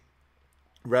history,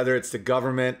 whether it's the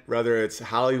government, whether it's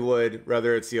Hollywood,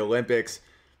 whether it's the Olympics,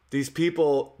 these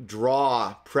people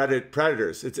draw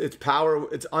predators. It's power.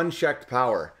 It's unchecked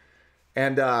power.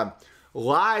 And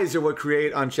lies are what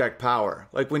create unchecked power.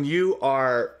 Like, when you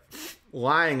are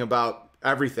lying about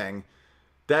everything,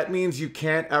 that means you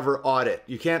can't ever audit.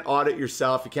 You can't audit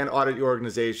yourself. You can't audit your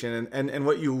organization. And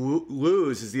what you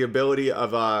lose is the ability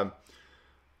of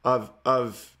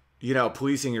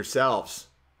policing yourselves.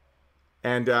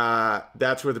 And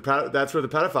that's where the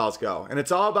pedophiles go, and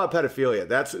it's all about pedophilia.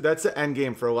 That's the end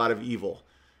game for a lot of evil,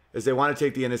 is they want to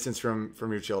take the innocence from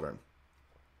your children.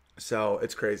 So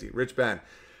it's crazy. Rich Ben,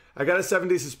 I got a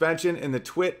 7-day suspension in the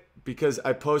twit because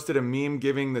I posted a meme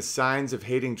giving the signs of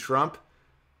hating Trump.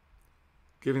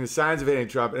 And it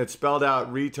spelled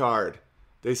out retard.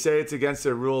 They say it's against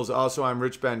their rules. Also, I'm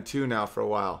Rich Ben 2 now for a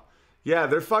while. Yeah,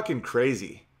 they're fucking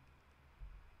crazy.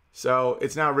 So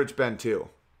it's now Rich Ben 2.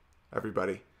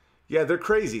 Everybody. Yeah, they're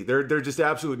crazy. They're just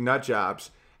absolute nut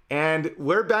jobs. And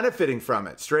we're benefiting from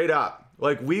it, straight up.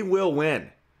 Like, we will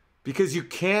win. Because you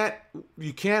can't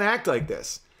act like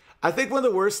this. I think one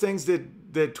of the worst things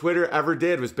that Twitter ever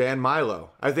did was ban Milo.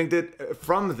 I think that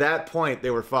from that point, they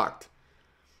were fucked.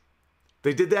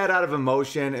 They did that out of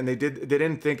emotion, and they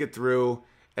didn't think it through.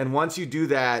 And once you do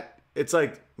that, it's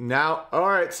like, now, all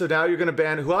right, so now you're going to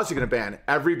ban, who else are you going to ban?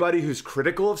 Everybody who's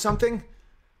critical of something?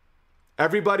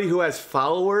 Everybody who has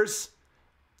followers,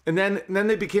 and then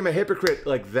they became a hypocrite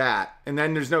like that, and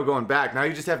then there's no going back. Now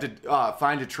you just have to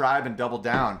find a tribe and double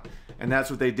down, and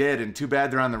that's what they did. And too bad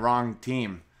they're on the wrong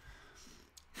team.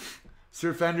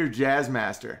 Sir Fender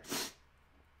Jazzmaster.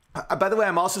 By the way,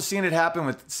 I'm also seeing it happen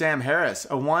with Sam Harris.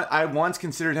 I once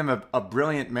considered him a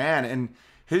brilliant man, and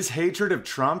his hatred of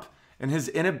Trump and his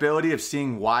inability of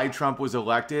seeing why Trump was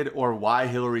elected or why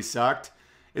Hillary sucked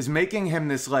is making him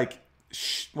this like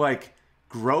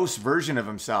gross version of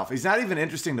himself. He's not even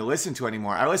interesting to listen to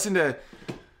anymore. I listened to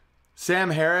Sam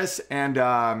Harris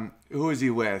and who is he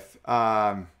with?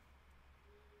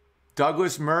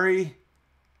 Douglas Murray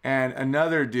and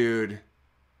another dude.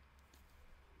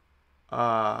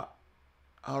 I'll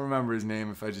remember his name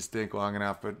if I just think long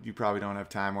enough, but you probably don't have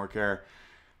time or care.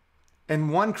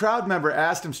 And one crowd member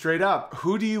asked him straight up,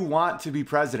 who do you want to be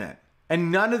president? And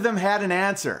none of them had an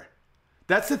answer.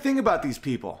 That's the thing about these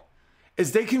people.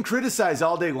 Is they can criticize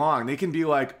all day long. They can be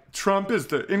like, Trump is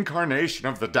the incarnation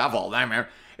of the devil.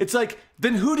 It's like,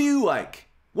 then who do you like?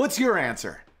 What's your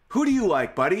answer? Who do you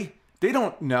like, buddy? They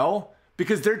don't know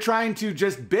because they're trying to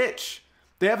just bitch.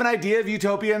 They have an idea of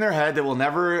utopia in their head that will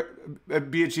never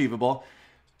be achievable.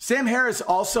 Sam Harris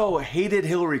also hated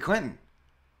Hillary Clinton.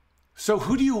 So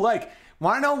who do you like?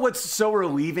 Want to know what's so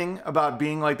relieving about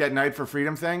being like that Night for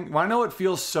Freedom thing? Want to know what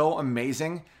feels so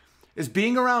amazing? Is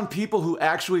being around people who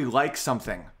actually like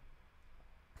something.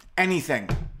 Anything.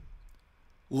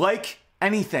 Like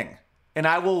anything. And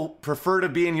I will prefer to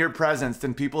be in your presence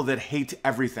than people that hate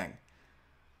everything.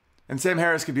 And Sam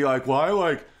Harris could be like, well, I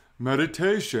like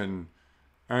meditation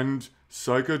and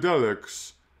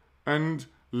psychedelics and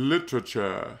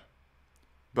literature.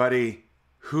 Buddy,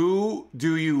 who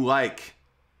do you like?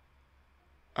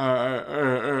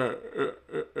 They're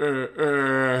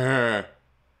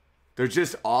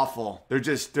just awful. They're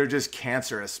just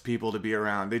cancerous people to be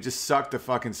around. They just suck the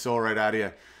fucking soul right out of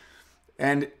you.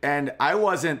 And I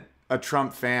wasn't a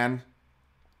Trump fan.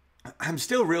 I'm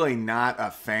still really not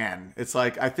a fan. It's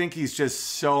like, I think he's just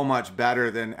so much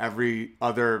better than every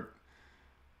other,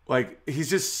 like, he's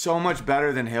just so much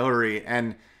better than Hillary,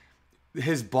 and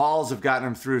his balls have gotten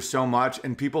him through so much,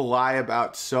 and people lie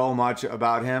about so much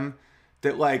about him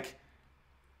that, like,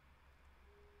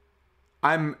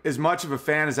 I'm as much of a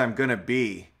fan as I'm gonna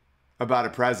be about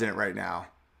a president right now.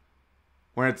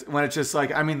 When it's just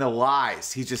like, I mean, the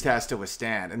lies he just has to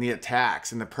withstand, and the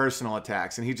attacks and the personal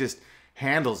attacks, and he just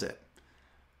handles it.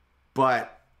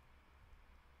 But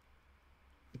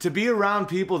to be around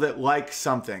people that like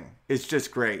something is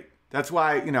just great. That's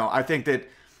why, I think that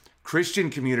Christian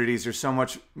communities are so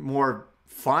much more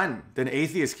fun than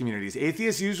atheist communities.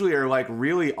 Atheists usually are like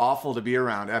really awful to be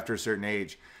around after a certain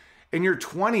age. In your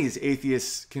 20s,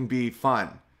 atheists can be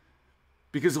fun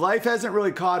because life hasn't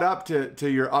really caught up to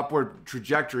your upward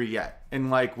trajectory yet.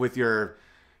 And like with your,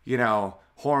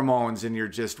 hormones and your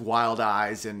just wild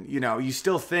eyes, and, you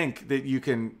still think that you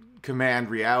can command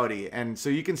reality. And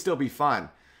so you can still be fun.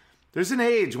 There's an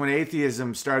age when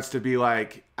atheism starts to be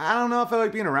like, I don't know if I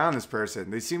like being around this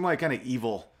person. They seem like kind of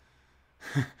evil.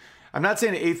 I'm not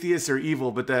saying atheists are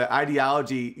evil, but the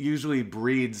ideology usually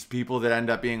breeds people that end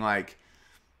up being like,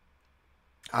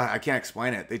 I can't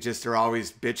explain it. They just are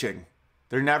always bitching.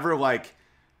 They're never like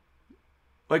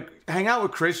hang out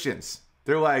with Christians.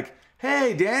 They're like,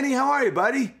 hey, Danny, how are you,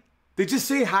 buddy? They just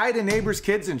say hi to neighbors'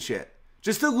 kids and shit.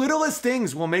 Just the littlest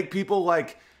things will make people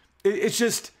like,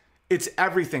 it's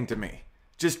everything to me.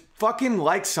 Just fucking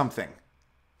like something.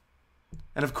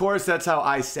 And of course, that's how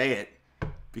I say it.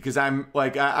 Because I'm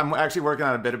actually working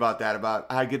on a bit about that.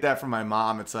 I get that from my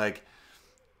mom. It's like,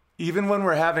 even when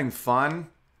we're having fun,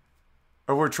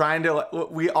 or we're trying to,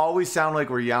 we always sound like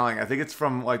we're yelling. I think it's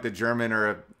from like the German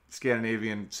or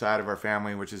Scandinavian side of our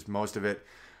family, which is most of it.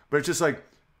 But it's just like,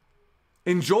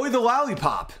 enjoy the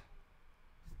lollipop.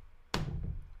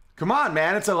 Come on,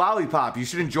 man. It's a lollipop. You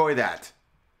should enjoy that.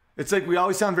 It's like we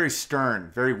always sound very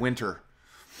stern, very winter.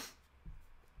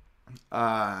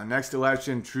 Next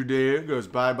election, Trudeau goes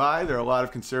bye-bye. There are a lot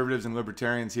of conservatives and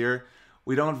libertarians here.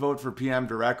 We don't vote for PM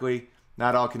directly.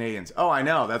 Not all Canadians. Oh, I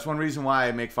know. That's one reason why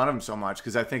I make fun of him so much,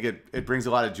 because I think it brings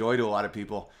a lot of joy to a lot of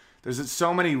people. There's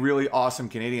so many really awesome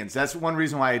Canadians. That's one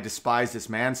reason why I despise this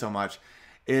man so much,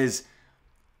 is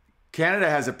Canada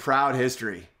has a proud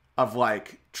history of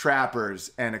like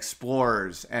trappers and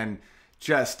explorers and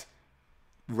just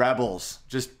rebels.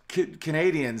 Just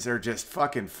Canadians are just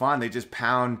fucking fun. They just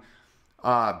pound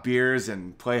beers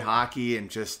and play hockey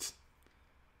and just,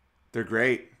 they're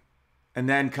great. And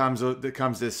then comes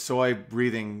this soy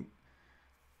breathing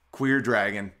queer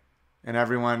dragon, and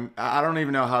everyone, I don't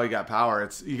even know how he got power.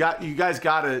 You guys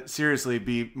gotta seriously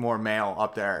be more male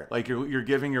up there. Like you're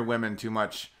giving your women too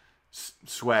much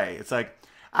sway. It's like,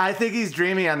 I think he's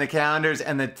dreaming on the calendars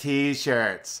and the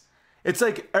t-shirts. It's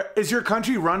like, is your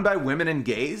country run by women and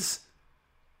gays?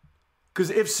 Because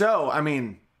if so, I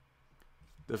mean,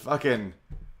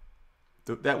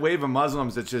 that wave of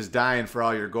Muslims that's just dying for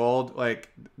all your gold, like,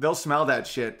 they'll smell that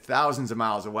shit thousands of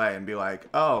miles away and be like,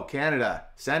 oh, Canada,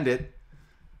 send it.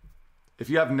 If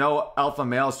you have no alpha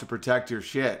males to protect your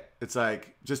shit, it's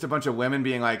like just a bunch of women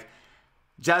being like,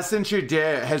 Justin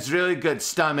Trudeau has really good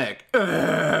stomach.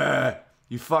 Ugh,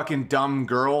 you fucking dumb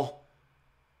girl.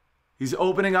 He's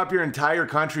opening up your entire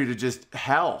country to just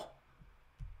hell.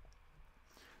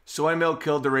 Soy milk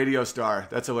killed the radio star.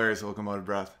 That's hilarious, Locomotive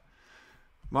Breath.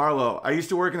 Marlo, I used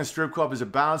to work in a strip club as a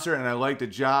bouncer, and I liked the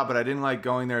job, but I didn't like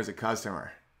going there as a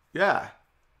customer. Yeah.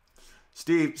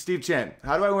 Steve Chin,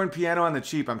 how do I learn piano on the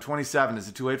cheap? I'm 27. Is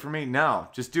it too late for me? No.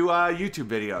 Just do YouTube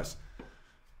videos.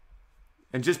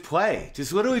 And just play.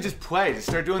 Just literally just play. Just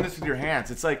start doing this with your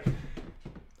hands. It's like,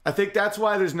 I think that's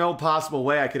why there's no possible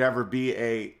way I could ever be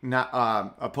a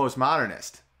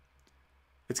postmodernist.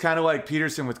 It's kind of like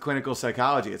Peterson with clinical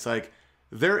psychology. It's like,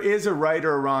 there is a right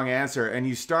or a wrong answer, and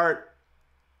you start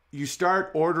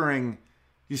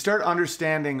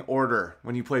understanding order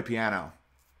when you play piano.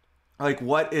 Like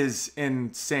what is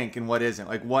in sync and what isn't.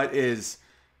 Like what is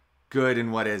good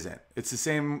and what isn't. It's the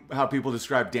same how people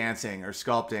describe dancing or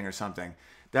sculpting or something.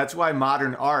 That's why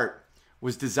modern art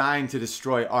was designed to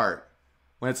destroy art.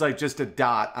 When it's like just a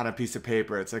dot on a piece of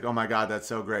paper, it's like, oh my God, that's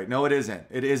so great. No, it isn't.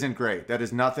 It isn't great. That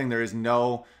is nothing. There is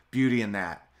no beauty in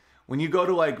that. When you go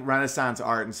to like Renaissance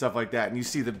art and stuff like that, and you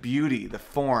see the beauty, the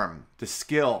form, the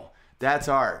skill, that's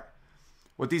art.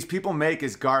 What these people make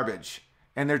is garbage.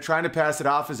 And they're trying to pass it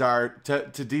off as art to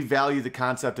devalue the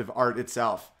concept of art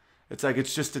itself. It's like,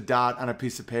 it's just a dot on a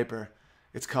piece of paper.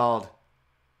 It's called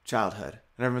childhood.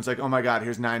 And everyone's like, oh my God,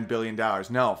 here's $9 billion.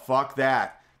 No, fuck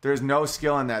that. There's no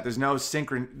skill in that. There's no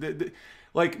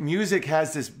like music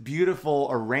has this beautiful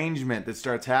arrangement that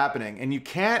starts happening, and you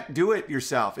can't do it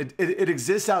yourself. It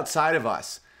exists outside of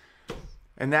us.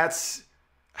 And that's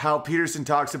how Peterson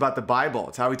talks about the Bible.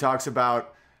 It's how he talks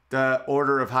about the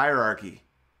order of hierarchy.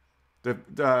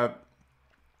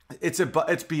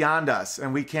 It's beyond us,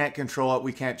 and we can't control it.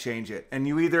 We can't change it. And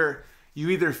you either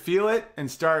feel it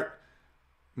and start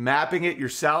mapping it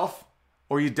yourself,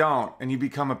 or you don't, and you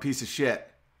become a piece of shit.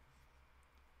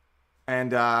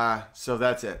 And so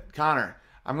that's it. Connor,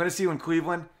 I'm going to see you in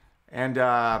Cleveland. And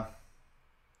where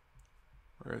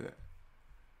is it?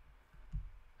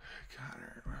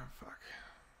 Connor, oh, fuck.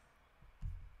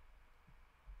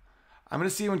 I'm going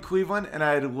to see you in Cleveland, and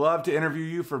I'd love to interview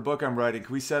you for a book I'm writing.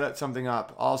 Can we set something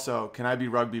up? Also, can I be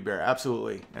Rugby Bear?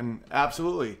 Absolutely. And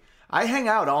absolutely. I hang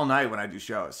out all night when I do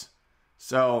shows.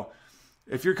 So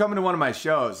if you're coming to one of my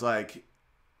shows, like,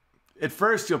 at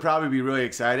first you'll probably be really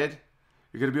excited.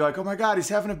 You're going to be like, oh my God, he's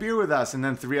having a beer with us. And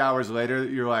then 3 hours later,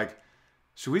 you're like,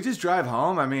 should we just drive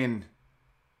home? I mean,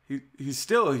 he's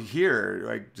still here,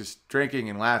 like just drinking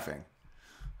and laughing.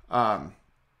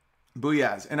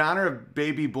 Booyahs. In honor of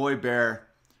baby boy bear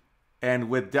and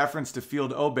with deference to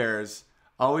field O-bears,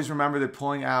 always remember that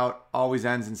pulling out always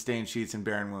ends in stained sheets and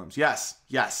barren wombs. Yes,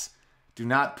 yes. Do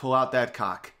not pull out that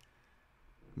cock.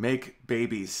 Make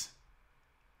babies.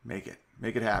 Make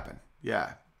it happen.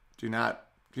 Yeah. Do not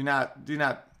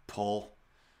pull.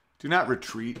 Do not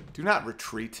retreat. Do not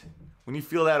retreat. When you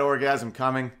feel that orgasm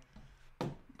coming,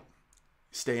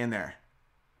 stay in there.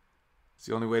 It's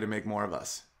the only way to make more of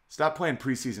us. Stop playing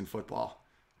preseason football.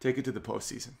 Take it to the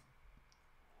postseason.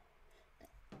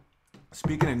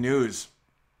 Speaking of news,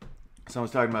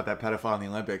 someone's talking about that pedophile in the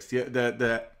Olympics.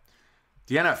 The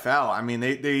NFL, I mean,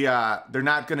 they're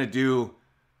not going to do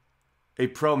a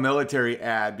pro-military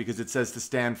ad because it says to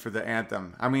stand for the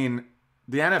anthem. I mean,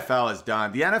 The NFL is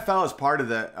done. The NFL is part of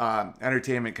the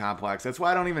entertainment complex. That's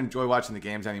why I don't even enjoy watching the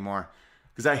games anymore,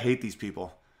 because I hate these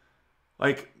people.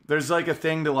 Like, there's like a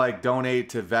thing to like donate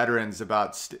to veterans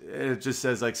about, it just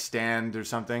says like stand or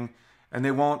something, and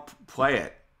they won't play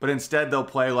it. But instead they'll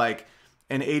play like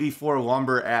an 84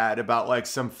 Lumber ad about like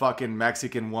some fucking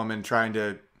Mexican woman trying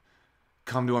to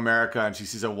come to America and she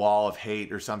sees a wall of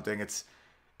hate or something. It's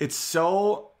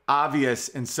so obvious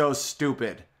and so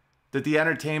stupid that the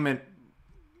entertainment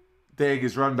thing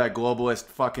is run by globalist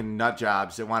fucking nut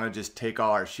jobs that want to just take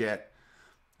all our shit.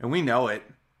 And we know it.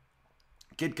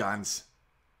 Get guns.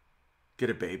 Get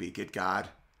a baby. Get God.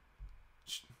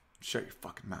 Shut your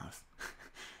fucking mouth.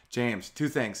 James, 2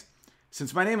 things.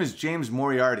 Since my name is James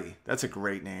Moriarty, that's a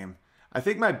great name, I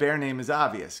think my bear name is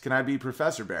obvious. Can I be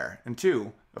Professor Bear? And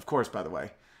 2, of course, by the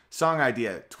way, song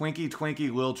idea, Twinkie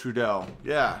Twinkie Lil Trudeau.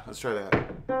 Yeah, let's try that.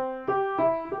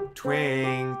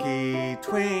 Twinkie,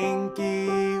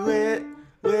 Twinkie,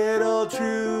 little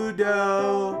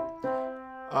Trudeau.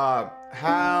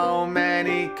 How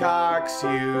many cocks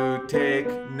you take,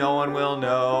 no one will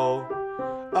know.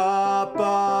 Up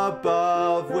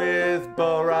above with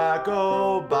Barack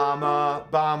Obama,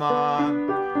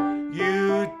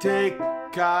 you take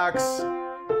cocks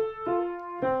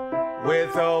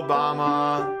with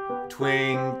Obama.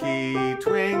 Twinkie,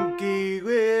 Twinkie,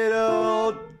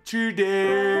 little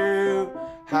Trudeau,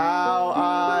 how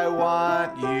I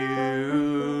want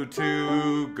you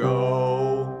to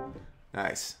go.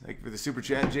 Nice. Thank you for the super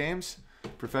chat, James.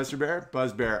 Professor Bear,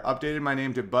 Buzz Bear. Updated my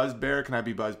name to Buzz Bear. Can I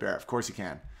be Buzz Bear? Of course you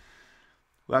can.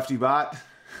 Lefty Bot.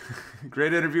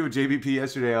 Great interview with JBP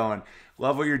yesterday, Owen.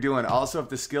 Love what you're doing. Also, if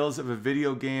the skills of a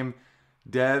video game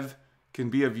dev can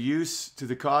be of use to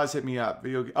the cause, hit me up.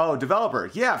 Developer.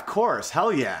 Yeah, of course.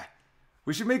 Hell yeah.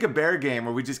 We should make a bear game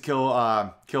where we just kill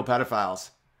pedophiles.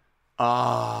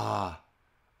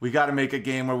 We got to make a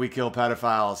game where we kill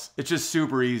pedophiles. It's just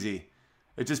super easy.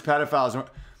 It's just pedophiles.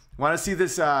 Want to see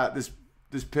this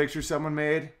this picture someone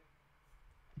made?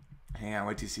 Hang on,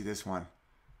 wait till you see this one.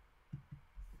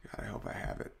 God, I hope I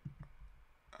have it.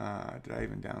 Did I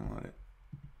even download it?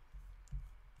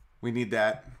 We need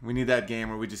that. We need that game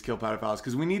where we just kill pedophiles,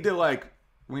 because we need to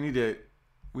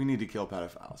kill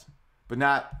pedophiles, but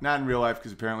not in real life,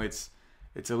 because apparently it's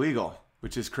illegal,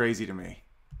 which is crazy to me.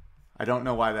 I don't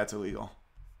know why that's illegal.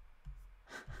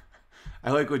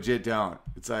 I legit don't.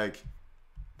 It's like,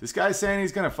 this guy's saying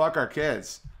he's gonna fuck our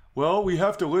kids. Well, we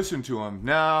have to listen to him.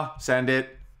 No, send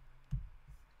it.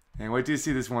 And wait till you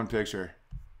see this one picture.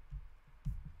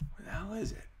 What the hell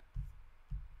is it?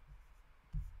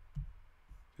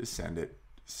 Just send it.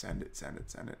 Send it.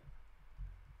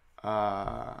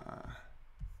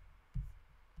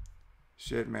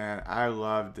 Shit, man. I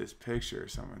love this picture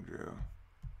someone drew.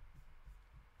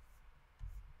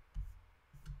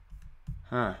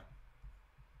 Huh.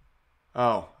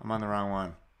 Oh, I'm on the wrong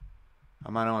one.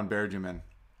 I'm on Owen Benjamin.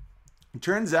 It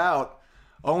turns out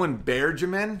Owen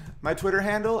Benjamin, my Twitter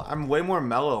handle, I'm way more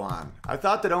mellow on. I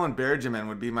thought that Owen Benjamin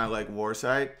would be my like war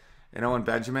site, and Owen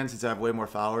Benjamin, since I have way more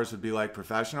followers, would be like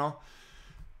professional.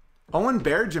 Owen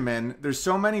Benjamin, there's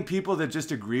so many people that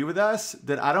just agree with us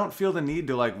that I don't feel the need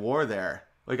to like war there.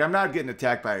 Like, I'm not getting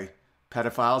attacked by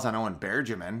pedophiles on Owen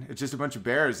Benjamin. It's just a bunch of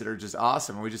bears that are just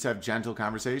awesome, and we just have gentle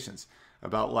conversations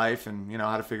about life and, you know,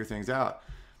 how to figure things out.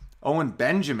 Owen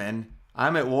Benjamin,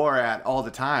 I'm at war at all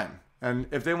the time. And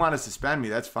if they want to suspend me,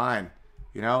 that's fine.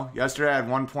 You know, yesterday I had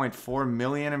 1.4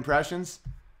 million impressions.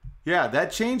 Yeah,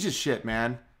 that changes shit,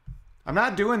 man. I'm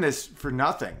not doing this for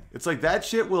nothing. It's like, that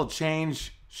shit will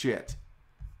change shit.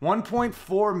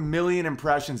 1.4 million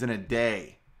impressions in a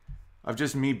day of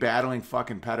just me battling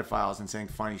fucking pedophiles and saying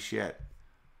funny shit.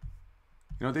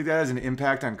 You don't think that has an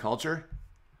impact on culture?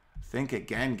 Think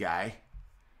again, guy.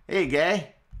 Hey,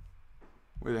 guy.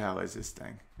 Where the hell is this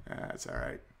thing? That's all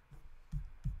right.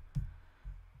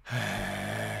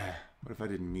 What if I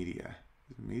did media?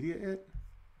 Is media it?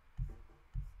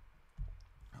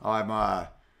 Oh,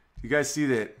 do you guys see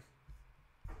that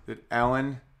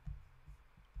Ellen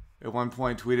at one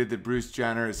point tweeted that Bruce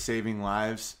Jenner is saving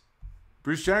lives?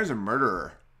 Bruce Jenner's a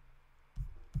murderer.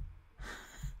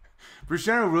 Bruce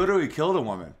Jenner literally killed a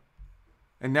woman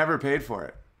and never paid for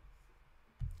it.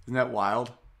 Isn't that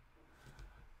wild?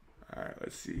 All right,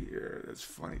 let's see here. That's a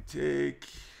funny take.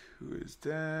 Who is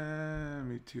that?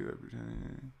 Me too.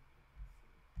 Everything.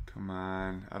 Come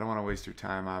on. I don't want to waste your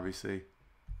time, obviously.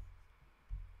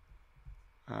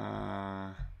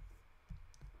 Man,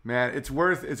 it's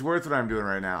worth what I'm doing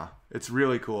right now. It's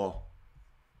really cool.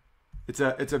 It's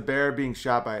a bear being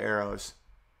shot by arrows.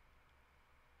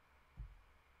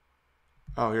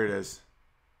 Oh, here it is.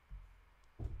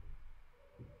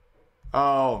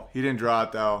 Oh, he didn't draw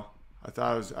it though. I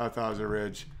thought it was a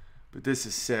ridge, but this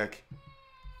is sick.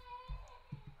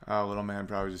 Oh, little man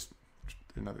probably just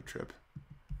another trip.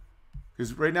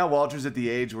 Because right now Walter's at the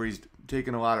age where he's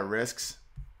taking a lot of risks.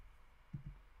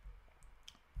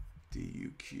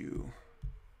 DUQ,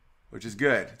 which is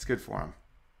good. It's good for him.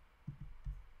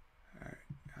 All right.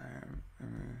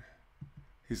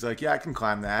 He's like, yeah, I can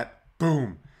climb that.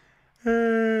 Boom.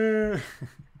 Look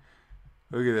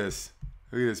at this.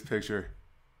 Look at this picture.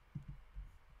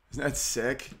 Isn't that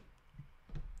sick?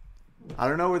 I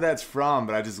don't know where that's from,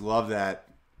 but I just love that.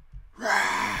 The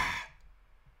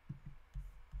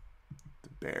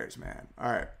Bears, man.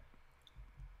 All right.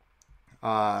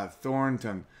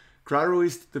 Thornton. Crowder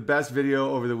released the best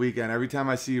video over the weekend. Every time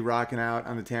I see you rocking out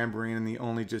on the tambourine in the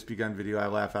Only Just Begun video, I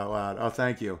laugh out loud. Oh,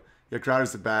 thank you. Yeah,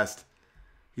 Crowder's the best.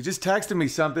 He just texted me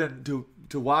something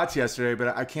to watch yesterday,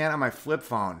 but I can't on my flip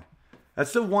phone.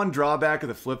 That's the one drawback of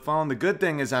the flip phone. The good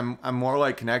thing is I'm more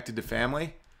like connected to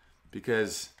family,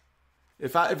 because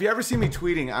if you ever see me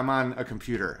tweeting, I'm on a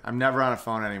computer. I'm never on a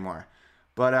phone anymore.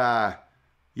 But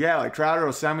yeah, like Crowder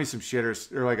will send me some shit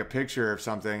or like a picture or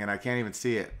something, and I can't even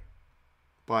see it.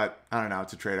 But I don't know.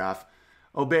 It's a trade-off.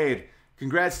 Obeyed.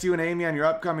 Congrats to you and Amy on your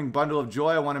upcoming bundle of joy.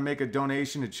 I want to make a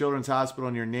donation to Children's Hospital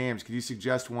in your names. Could you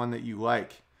suggest one that you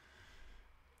like?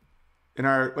 In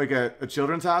our, like a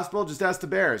children's hospital, just ask the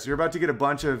Bears. You're about to get a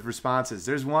bunch of responses.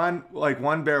 There's one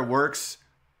bear works,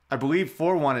 I believe,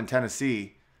 for one in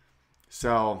Tennessee.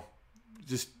 So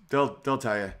just, they'll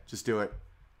tell you. Just do it.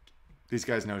 These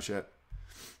guys know shit.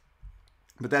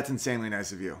 But that's insanely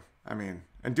nice of you. I mean,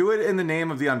 and do it in the name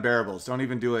of the Unbearables. Don't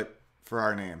even do it for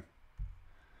our name.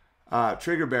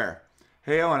 Trigger Bear.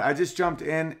 Hey, Owen, I just jumped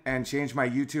in and changed my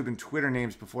YouTube and Twitter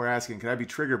names before asking. Can I be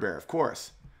Trigger Bear? Of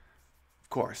course. Of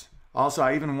course. Also,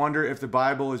 I even wonder if the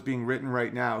Bible is being written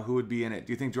right now, who would be in it?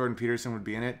 Do you think Jordan Peterson would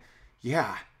be in it?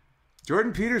 Yeah.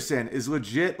 Jordan Peterson is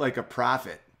legit like a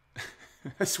prophet.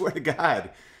 I swear to God.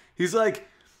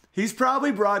 He's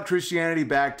probably brought Christianity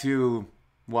back to,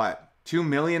 what, 2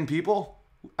 million people?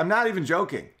 I'm not even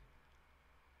joking.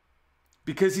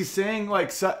 Because he's saying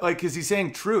because he's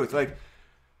saying truth.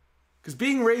 Because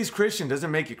being raised Christian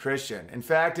doesn't make you Christian. In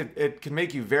fact, it can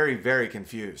make you very, very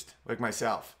confused, like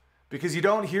myself. Because you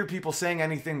don't hear people saying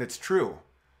anything that's true.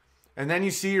 And then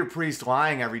you see your priest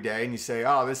lying every day and you say,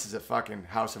 oh, this is a fucking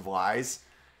house of lies.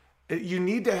 You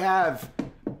need to have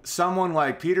someone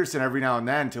like Peterson every now and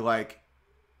then to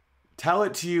tell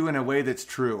it to you in a way that's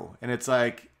true. And it's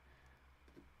like,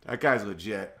 that guy's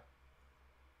legit.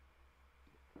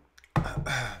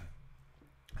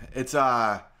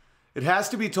 It has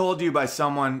to be told to you by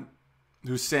someone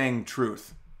who's saying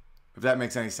truth, if that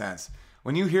makes any sense.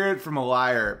 When you hear it from a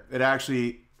liar, it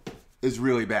actually is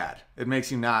really bad. It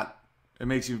makes you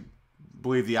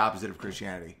believe the opposite of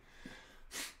Christianity.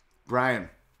 Brian,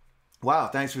 wow,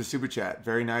 thanks for the super chat.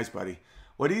 Very nice, buddy.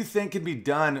 What do you think can be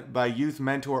done by youth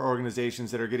mentor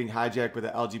organizations that are getting hijacked by the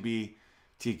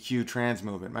LGBTQ trans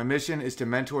movement? My mission is to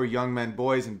mentor young men,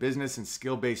 boys in business and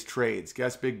skill-based trades.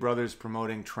 Guest Big Brothers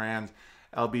promoting trans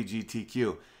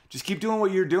LGBTQ. Just keep doing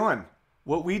what you're doing.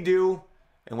 What we do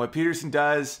and what Peterson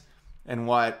does and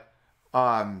what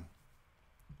that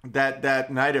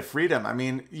Night of Freedom. I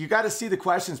mean, you got to see the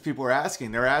questions people are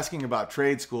asking. They're asking about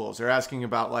trade schools. They're asking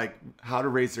about how to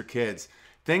raise their kids.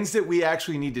 Things that we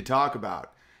actually need to talk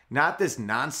about. Not this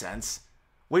nonsense.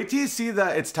 Wait till you see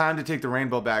the It's Time to Take the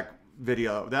Rainbow Back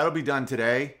video. That'll be done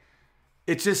today.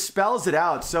 It just spells it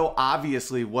out so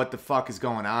obviously what the fuck is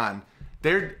going on.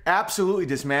 They're absolutely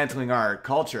dismantling our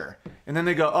culture. And then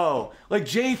they go, oh, like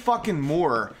Jay fucking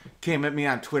Moore came at me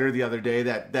on Twitter the other day,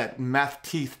 that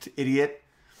meth-teethed idiot.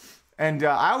 And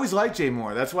I always liked Jay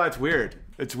Moore. That's why it's weird.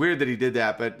 It's weird that he did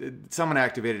that, but someone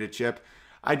activated a chip.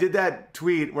 I did that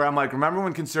tweet where I'm like, remember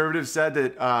when conservatives said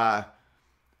that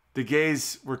the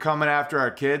gays were coming after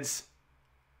our kids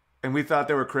and we thought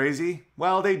they were crazy?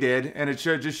 Well, they did. And it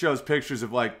just shows pictures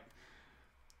of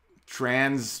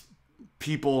trans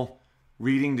people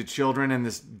reading to children in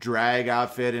this drag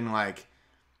outfit and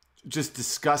just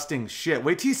disgusting shit.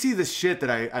 Wait till you see this shit that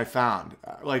I found.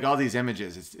 All these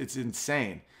images. It's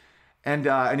insane.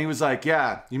 And he was like,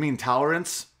 yeah, you mean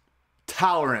tolerance?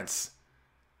 Tolerance.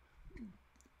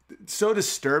 It's so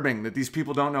disturbing that these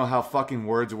people don't know how fucking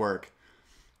words work.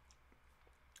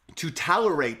 To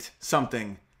tolerate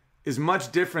something is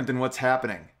much different than what's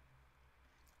happening.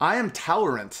 I am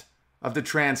tolerant of the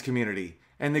trans community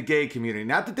and the gay community.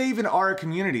 Not that they even are a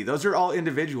community. Those are all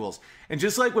individuals. And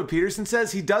just like what Peterson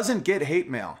says, he doesn't get hate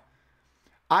mail.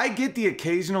 I get the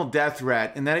occasional death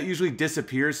threat, and then it usually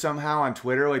disappears somehow on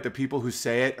Twitter. The people who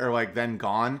say it are then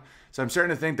gone. So I'm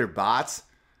starting to think they're bots.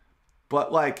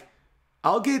 But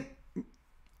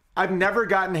I've never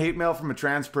gotten hate mail from a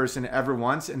trans person ever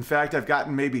once. In fact, I've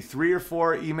gotten maybe 3 or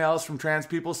 4 emails from trans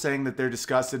people saying that they're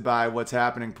disgusted by what's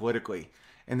happening politically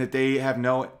and that they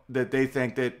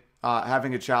think that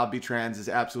having a child be trans is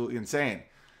absolutely insane.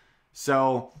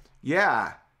 So,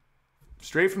 yeah,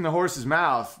 straight from the horse's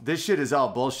mouth, this shit is all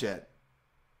bullshit.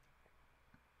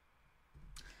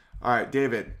 All right,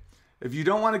 David, if you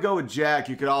don't want to go with Jack,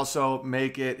 you could also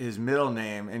make it his middle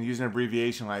name and use an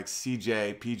abbreviation like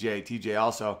CJ, PJ, TJ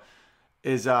also,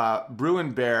 is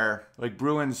Bruin Bear, like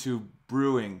Bruins who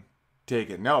brewing take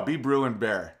it. No, be Bruin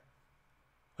Bear.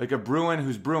 Like a Bruin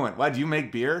who's brewing. Why, do you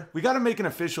make beer? We got to make an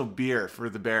official beer for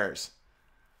the Bears.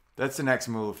 That's the next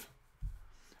move.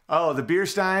 Oh, the beer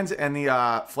steins and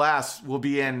the flasks will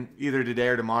be in either today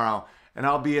or tomorrow. And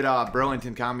I'll be at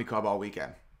Burlington Comedy Club all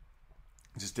weekend.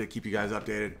 Just to keep you guys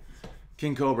updated.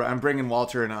 King Cobra. I'm bringing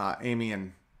Walter and Amy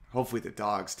and hopefully the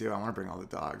dogs too. I want to bring all the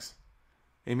dogs.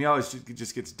 Amy always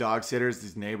just gets dog sitters,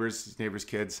 these neighbors'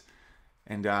 kids.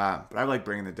 And but I like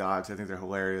bringing the dogs. I think they're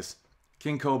hilarious.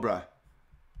 King Cobra.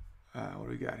 What do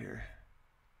we got here?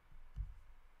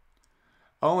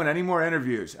 Oh, and any more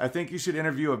interviews? I think you should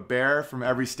interview a bear from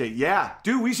every state. Yeah,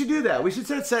 dude, we should do that. We should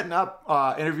start setting up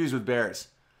interviews with bears.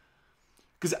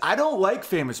 Because I don't like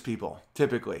famous people,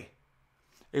 typically.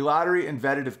 A lottery and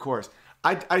vetted, of course.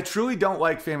 I truly don't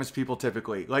like famous people,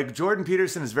 typically. Like, Jordan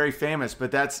Peterson is very famous, but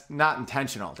that's not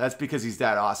intentional. That's because he's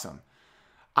that awesome.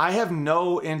 I have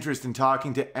no interest in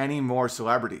talking to any more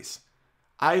celebrities.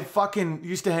 I fucking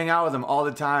used to hang out with them all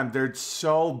the time. They're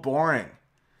so boring.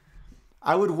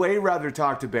 I would way rather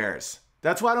talk to bears.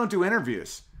 That's why I don't do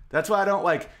interviews. That's why I don't,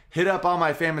 like, hit up all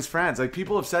my famous friends. Like,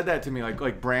 people have said that to me,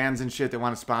 like brands and shit that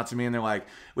want to sponsor me, and they're like,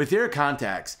 with your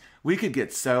contacts, we could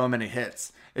get so many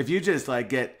hits. If you just, like,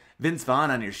 get Vince Vaughn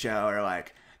on your show, or,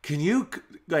 like, can you,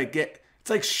 like, get...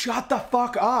 It's like, shut the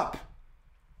fuck up.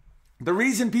 The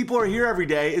reason people are here every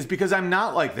day is because I'm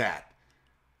not like that.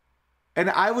 And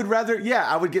I would rather, yeah,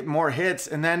 I would get more hits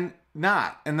and then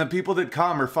not. And the people that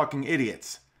come are fucking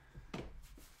idiots.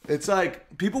 It's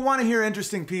like, people want to hear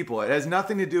interesting people. It has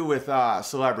nothing to do with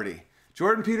celebrity.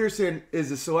 Jordan Peterson is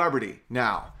a celebrity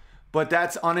now, but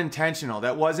that's unintentional.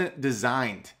 That wasn't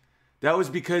designed. That was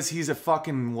because he's a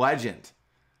fucking legend.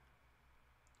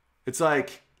 It's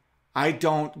like, I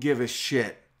don't give a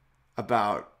shit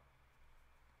about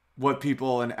what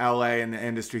people in LA and the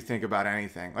industry think about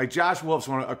anything. Like, Josh Wolf's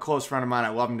a close friend of mine. I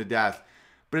love him to death.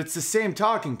 But it's the same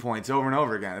talking points over and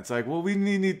over again. It's like, well, we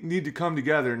need to come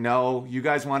together. No, you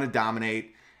guys want to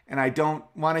dominate, and I don't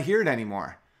want to hear it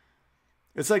anymore.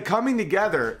 It's like coming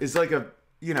together is like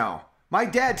my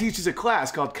dad teaches a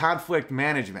class called conflict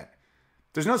management.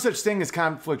 There's no such thing as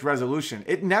conflict resolution.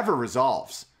 It never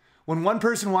resolves. When one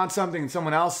person wants something and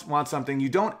someone else wants something, you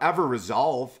don't ever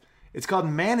resolve. It's called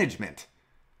management.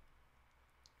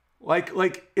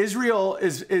 Like Israel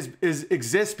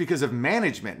exists because of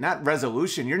management, not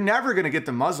resolution. You're never going to get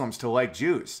the Muslims to like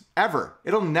Jews. Ever.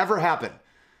 It'll never happen.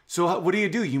 So what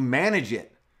do? You manage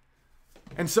it.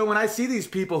 And so when I see these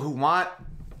people who want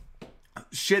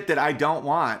shit that I don't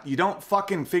want, you don't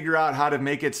fucking figure out how to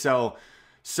make it so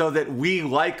that we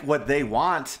like what they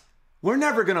want. We're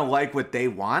never going to like what they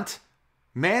want.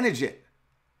 Manage it.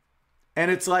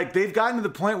 And it's like they've gotten to the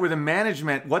point where the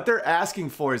management, what they're asking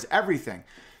for is everything.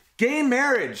 Gay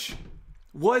marriage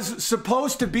was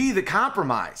supposed to be the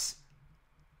compromise.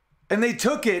 And they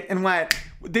took it and went,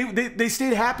 they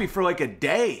stayed happy for like a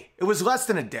day. It was less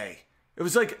than a day. It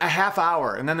was like a half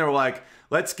hour. And then they were like,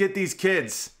 let's get these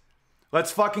kids.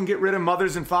 Let's fucking get rid of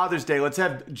Mother's and Father's Day. Let's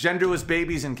have genderless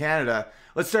babies in Canada.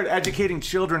 Let's start educating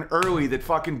children early that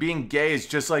fucking being gay is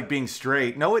just like being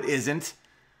straight. No, it isn't.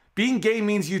 Being gay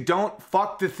means you don't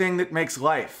fuck the thing that makes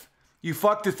life. You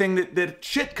fuck the thing that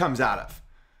shit comes out of.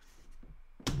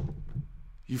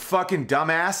 You fucking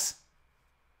dumbass.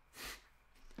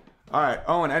 All right.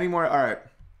 Oh, and any more? All right.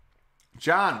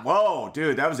 John, whoa,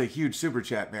 dude, that was a huge super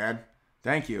chat, man.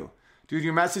 Thank you. Dude,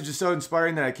 your message is so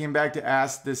inspiring that I came back to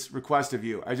ask this request of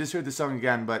you. I just heard the song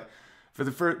again, but for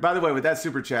the first, by the way, with that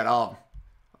super chat, I'll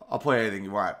play anything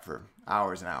you want for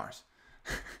hours and hours.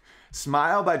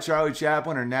 Smile by Charlie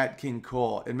Chaplin or Nat King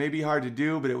Cole. It may be hard to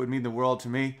do, but it would mean the world to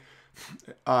me.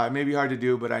 It may be hard to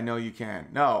do, but I know you can.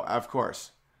 No, of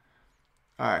course.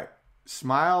 All right.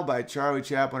 Smile by Charlie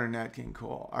Chaplin or Nat King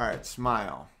Cole. All right,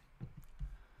 Smile.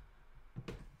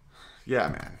 Yeah,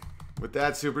 man. With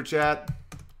that super chat,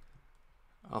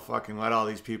 I'll fucking let all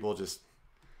these people just...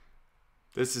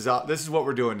 This is what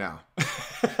we're doing now.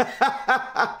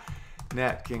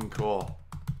 Nat King Cole.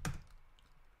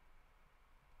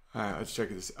 All right, let's check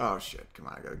this. Oh, shit. Come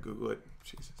on, I gotta Google it.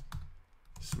 Jesus.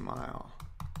 Smile.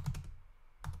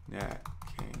 Nat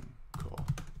King Cole.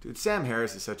 Dude, Sam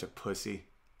Harris is such a pussy.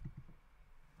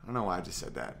 I don't know why I just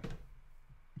said that.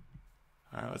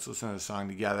 All right, let's listen to the song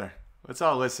together. Let's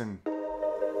all listen.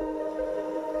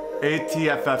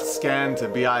 ATFF scan to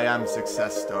BIM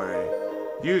success story.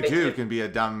 You too can be a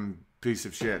dumb piece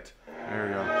of shit. There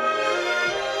we go.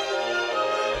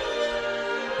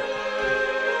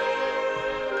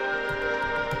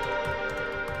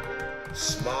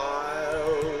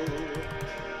 Smile,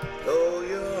 though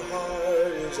your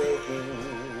heart is aching.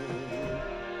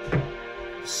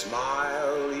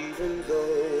 Smile, even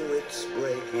though it's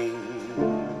breaking.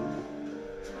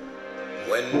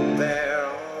 When there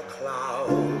are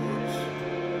clouds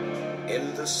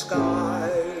in the sky,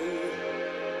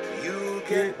 you'll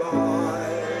get by.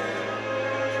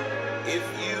 If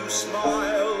you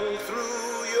smile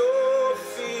through your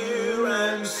fear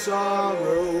and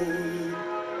sorrow,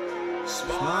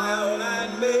 smile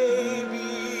and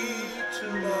maybe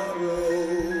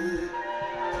tomorrow.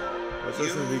 Let's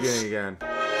listen to the beginning again.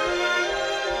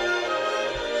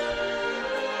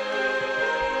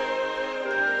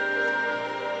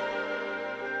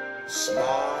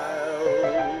 Smile,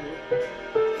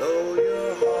 though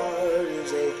your heart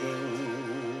is aching.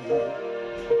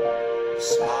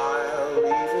 Smile,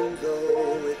 even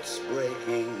though it's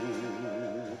breaking.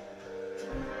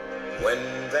 When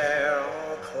there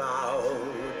are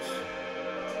clouds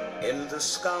in the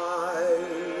sky,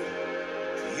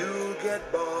 you'll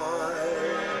get by.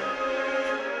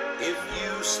 If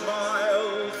you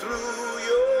smile through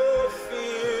your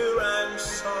fear and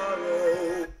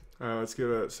sorrow. All right, let's give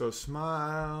it. So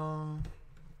smile.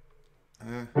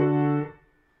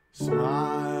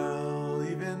 Smile,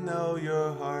 even though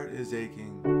your heart is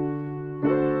aching.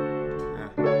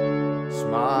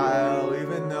 Smile,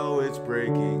 even though it's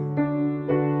breaking.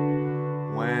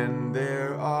 When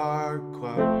there are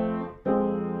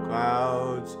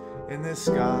clouds in the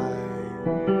sky,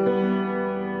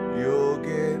 you'll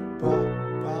get by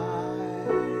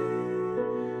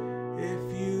if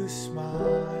you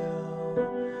smile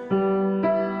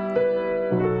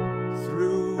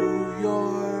through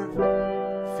your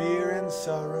fear and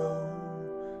sorrow.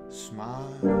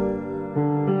 Smile,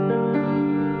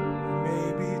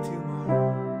 maybe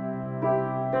tomorrow.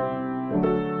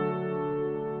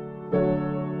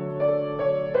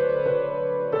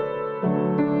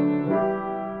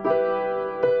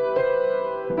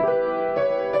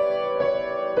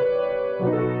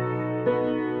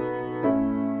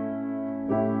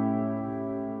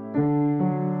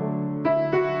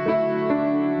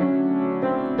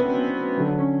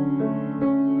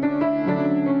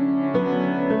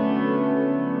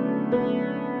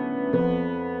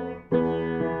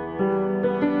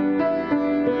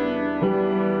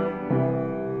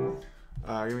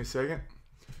 Give me a second.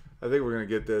 I think we're gonna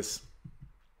get this.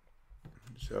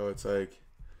 So it's like,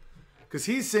 cause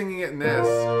he's singing it in this.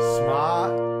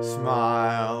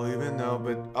 Smile, even though,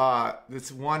 but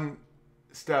this one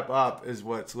step up is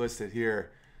what's listed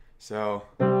here. So.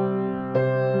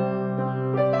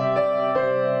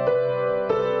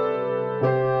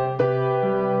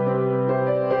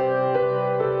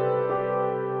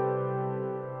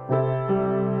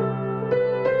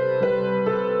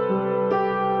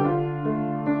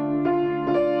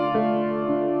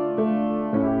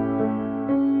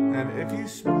 If you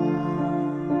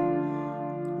smile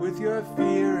with your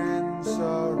fear and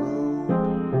sorrow,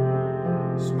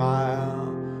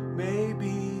 smile,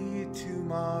 maybe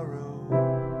tomorrow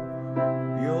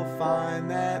you'll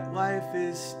find that life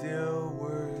is still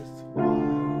worthwhile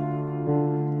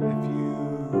if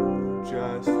you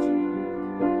just...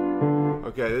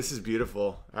 Okay, this is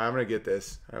beautiful. I'm gonna get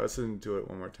this. All right, let's listen to it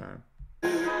one more time.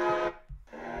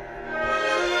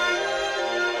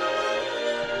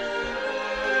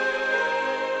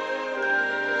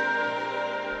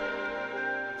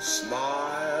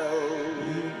 Smile,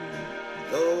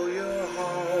 though your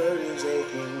heart is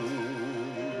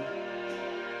aching.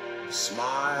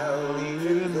 Smile,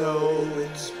 even though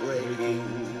it's breaking.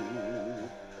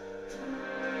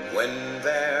 When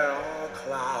there are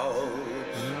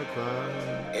clouds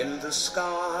in the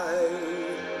sky,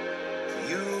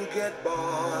 you'll get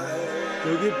by.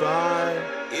 You'll get by.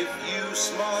 If you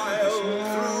smile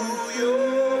through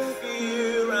your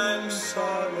fear and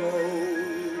sorrow.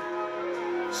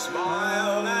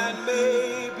 Smile and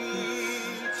maybe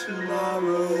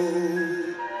tomorrow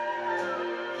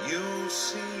you'll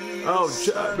see. Oh,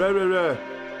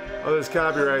 there's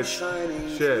copyright.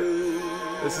 Shit.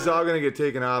 This is all gonna get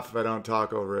taken off if I don't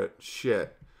talk over it.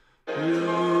 Shit.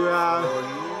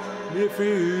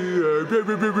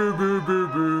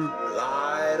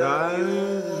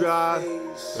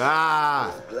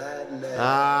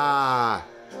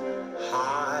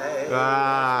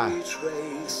 hide every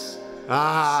trace of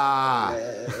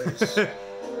sadness.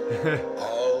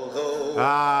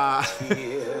 Although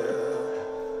fear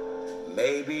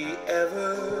maybe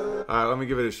ever. All right, let me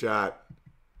give it a shot.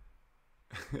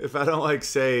 If I don't like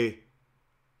say,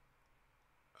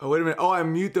 oh, wait a minute. Oh, I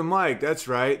mute the mic. That's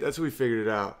right. That's what we figured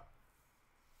it out.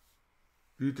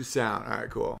 Mute the sound. All right,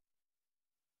 cool.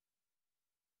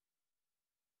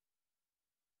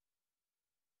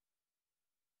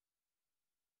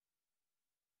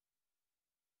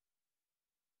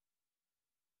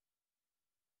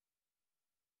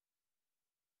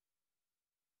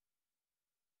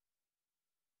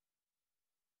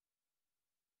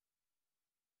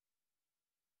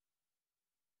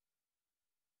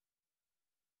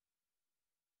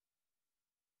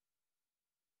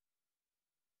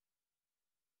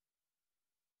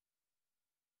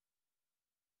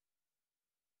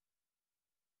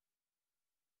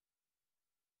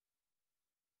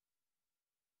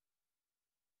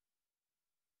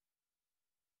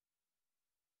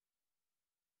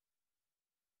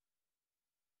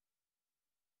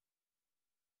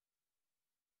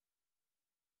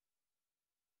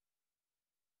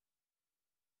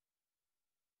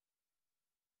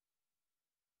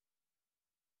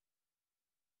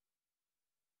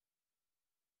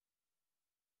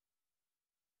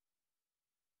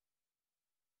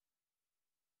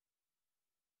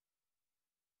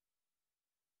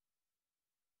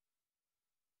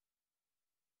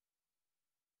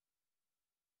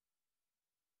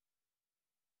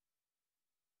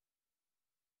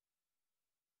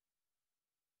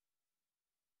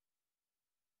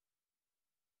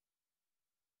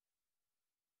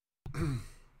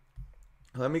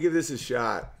 Let me give this a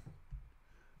shot.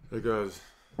 It goes.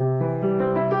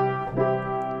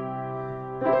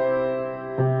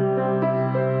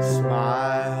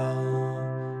 Smile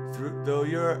through though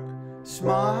your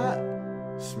smile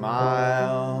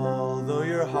though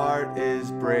your heart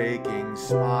is breaking.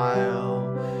 Smile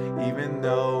even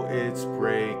though it's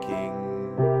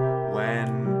breaking.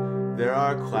 When there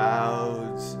are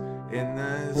clouds in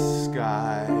the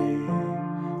sky,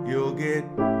 you'll get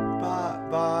by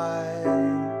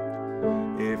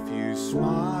if you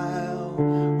smile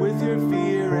with your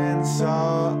fear and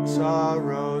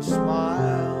sorrow.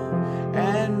 Smile,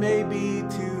 and maybe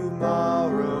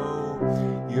tomorrow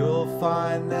you'll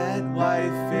find that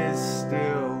life is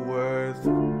still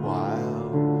worthwhile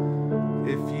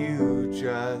if you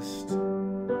just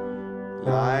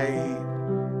light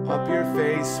up your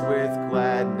face with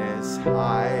gladness.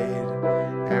 Hide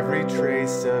every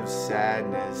trace of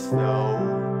sadness,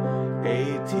 though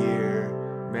a tear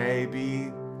may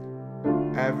be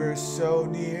ever so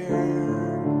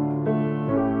near.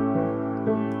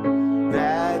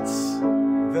 That's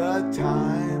the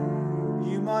time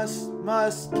you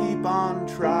must keep on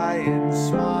trying.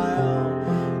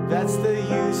 Smile, that's the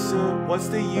use of, what's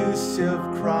the use of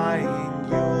crying?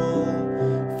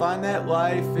 You'll find that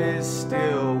life is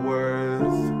still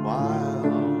worthwhile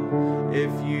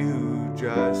if you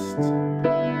just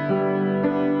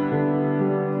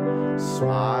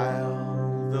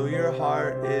smile, though your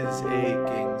heart is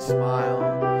aching.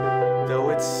 Smile, though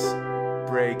it's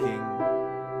breaking.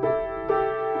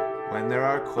 When there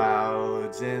are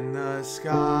clouds in the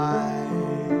sky,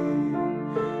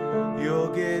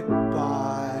 you'll get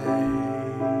by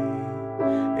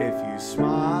if you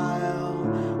smile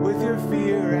with your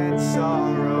fear and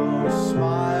sorrow.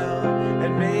 Smile,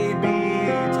 and maybe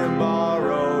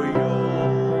tomorrow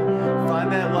you'll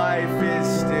find that life is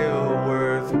still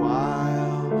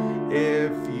worthwhile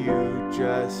if you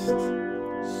just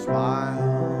smile.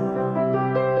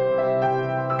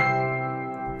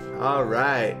 All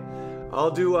right,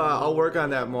 I'll work on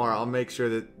that more. I'll make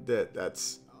sure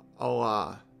that's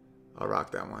I'll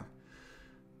rock that one.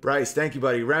 Bryce, thank you,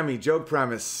 buddy. Remy, joke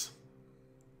premise.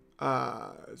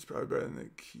 It's probably better than the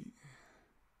key.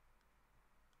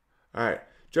 All right,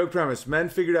 joke premise. Men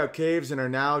figured out caves and are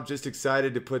now just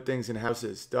excited to put things in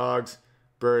houses. Dogs,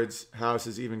 birds,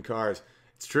 houses, even cars.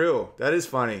 It's true. That is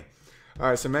funny. All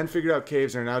right, so men figured out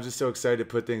caves and are now just so excited to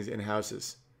put things in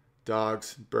houses.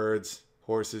 Dogs, birds,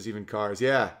 horses, even cars.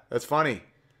 Yeah, that's funny.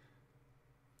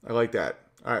 I like that.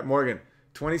 All right, Morgan.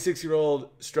 26-year-old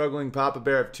struggling Papa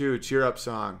Bear of 2 cheer up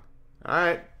song. All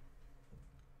right.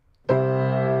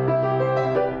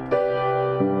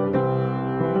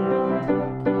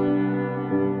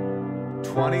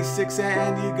 26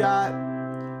 and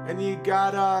you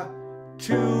got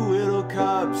 2 little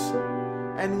cubs,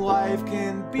 and life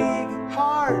can be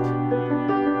hard.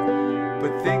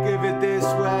 But think of it this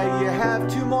way, you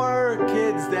have 2 more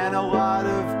kids than a lot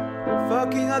of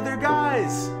fucking other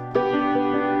guys.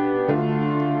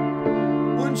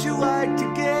 don't you like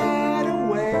to get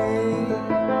away?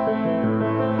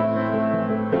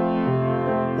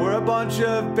 Where a bunch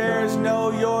of bears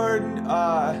know your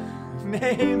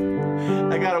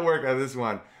name. I gotta work on this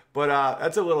one. But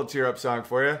that's a little cheer up song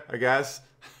for you, I guess.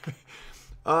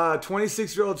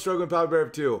 26-year-old struggling Papa Bear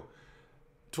 2.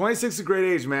 26 is a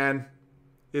great age, man.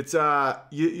 It's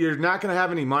you're not gonna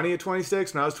have any money at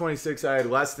 26. When I was 26, I had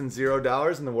less than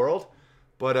 $0 in the world.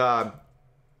 But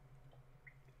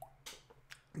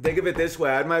think of it this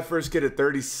way: I had my first kid at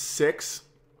 36,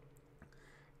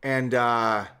 and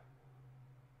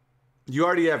you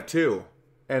already have 2.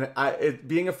 And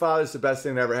being a father is the best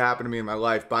thing that ever happened to me in my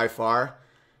life by far.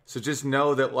 So just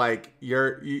know that like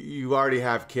you already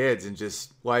have kids, and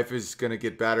just life is gonna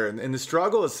get better. And the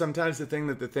struggle is sometimes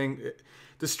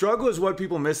the struggle is what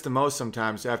people miss the most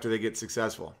sometimes after they get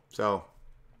successful. So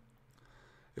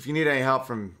if you need any help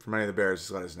from any of the bears,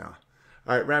 just let us know.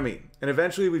 All right, Remy. And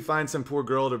eventually we find some poor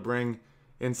girl to bring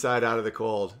inside out of the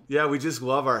cold. Yeah, we just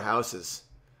love our houses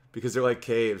because they're like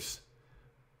caves.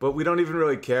 But we don't even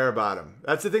really care about them.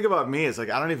 That's the thing about me, is like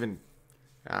I don't know.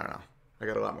 I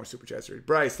got a lot more super chats to read.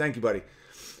 Bryce, thank you, buddy.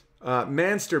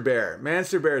 Manster Bear.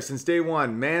 Manster Bear since day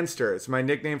one. Manster. It's my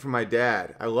nickname from my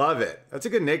dad. I love it. That's a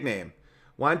good nickname.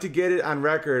 Want to get it on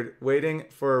record, waiting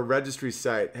for a registry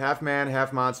site. Half man,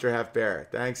 half monster, half bear.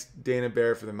 Thanks, Dana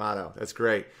Bear, for the motto. That's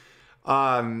great.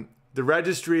 The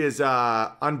registry is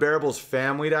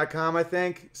unbearablesfamily.com, I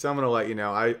think. Someone will let you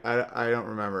know. I don't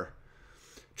remember.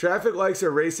 Traffic likes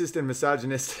are racist and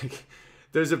misogynistic.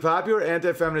 There's a popular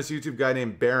anti-feminist YouTube guy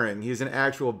named Baron. He's an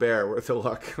actual bear. Worth a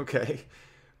look. Okay.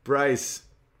 Bryce.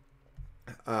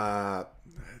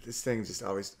 This thing just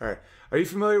always... All right. Are you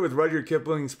familiar with Rudyard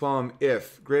Kipling's poem,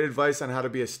 If? Great advice on how to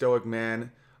be a stoic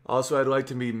man. Also, I'd like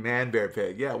to be Man Bear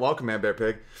Pig. Yeah, welcome, Man Bear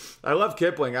Pig. I love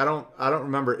Kipling. I don't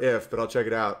remember If, but I'll check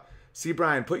it out. See,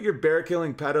 Brian, put your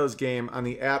bear-killing pedos game on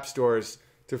the app stores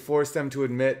to force them to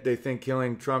admit they think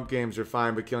killing Trump games are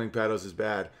fine, but killing pedos is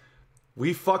bad.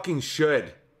 We fucking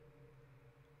should.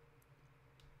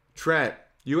 Trent,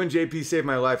 you and JP saved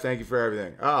my life. Thank you for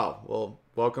everything. Oh, well,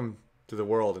 welcome to the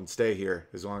world and stay here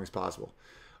as long as possible.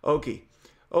 Okie.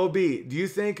 OB, do you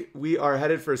think we are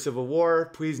headed for a civil war?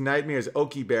 Please knight me as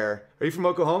Okie Bear. Are you from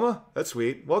Oklahoma? That's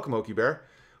sweet. Welcome, Okie Bear.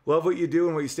 Love what you do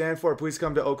and what you stand for. Please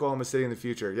come to Oklahoma City in the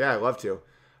future. Yeah, I'd love to.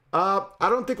 I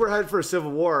don't think we're headed for a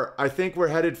civil war. I think we're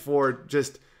headed for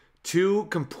just two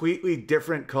completely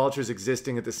different cultures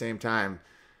existing at the same time.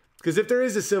 Because if there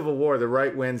is a civil war, the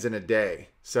right wins in a day.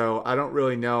 So I don't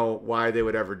really know why they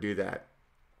would ever do that.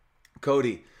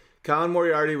 Cody, Colin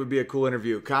Moriarty would be a cool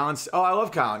interview. Colin's, oh, I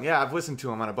love Colin. Yeah, I've listened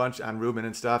to him on a bunch on Ruben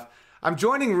and stuff. I'm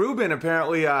joining Ruben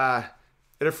apparently at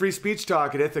a free speech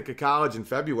talk at Ithaca College in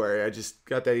February. I just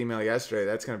got that email yesterday.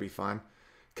 That's going to be fun.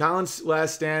 Colin's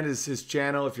Last Stand is his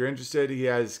channel. If you're interested, he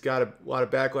has got a lot of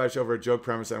backlash over a joke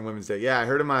premise on Women's Day. Yeah, I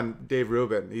heard him on Dave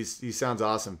Rubin. He sounds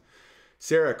awesome.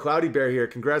 Sarah, Cloudy Bear here.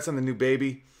 Congrats on the new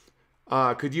baby.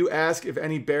 Could you ask if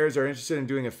any bears are interested in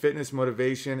doing a fitness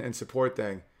motivation and support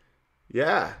thing?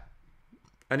 Yeah.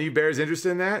 Any bears interested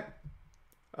in that?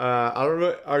 I don't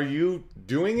know. Are you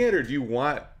doing it or do you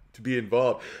want to be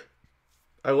involved?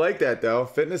 I like that though.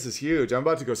 Fitness is huge. I'm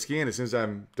about to go skiing as soon as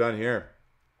I'm done here.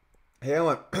 Hey,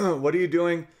 Ellen, what are you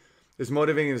doing is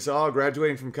motivating us all?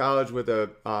 Graduating from college with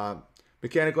a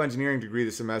mechanical engineering degree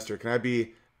this semester. Can I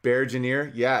be bear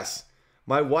engineer? Yes.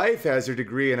 My wife has her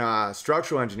degree in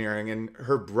structural engineering, and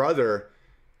her brother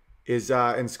is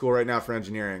in school right now for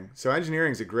engineering. So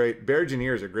engineering is bear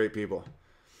engineers are great people.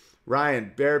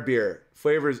 Ryan, bear beer.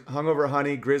 Flavors, hungover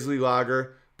honey, grizzly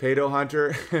lager, pedo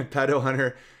hunter,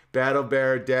 battle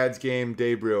bear, dad's game,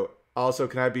 day brew. Also,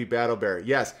 can I be battle bear?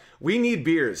 Yes. We need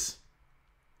beers.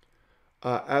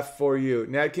 F for you.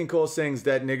 Nat King Cole sings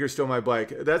 "That Nigger Stole My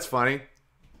Bike." That's funny.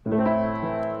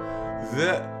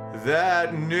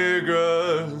 That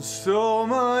nigger stole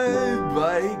my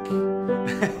bike.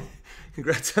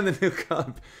 Congrats on the new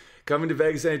comp. Coming to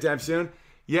Vegas anytime soon.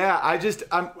 Yeah,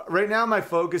 I'm right now. My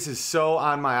focus is so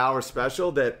on my hour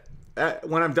special that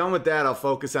when I'm done with that, I'll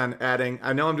focus on adding.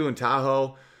 I know I'm doing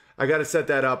Tahoe. I got to set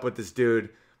that up with this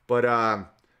dude, but I'll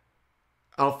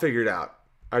figure it out.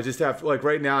 I just have to, like,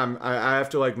 right now I have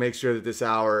to like make sure that this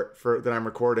hour that I'm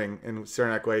recording in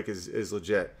Saranac Lake is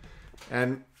legit.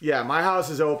 And yeah, my house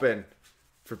is open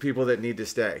for people that need to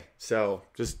stay. So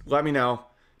just let me know.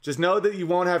 Just know that you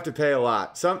won't have to pay a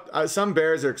lot. Some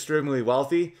bears are extremely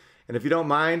wealthy, and if you don't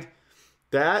mind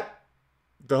that,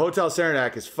 the Hotel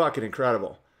Saranac is fucking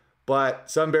incredible. But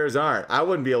some bears aren't. I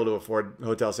wouldn't be able to afford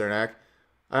Hotel Saranac.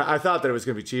 I thought that it was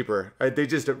going to be cheaper. They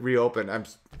just reopened.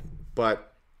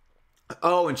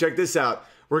 Oh, and check this out.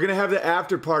 We're going to have the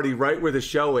after party right where the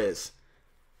show is.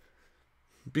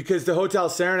 because the Hotel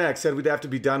Saranac said we'd have to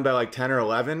be done by like 10 or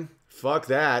 11. Fuck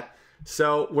that.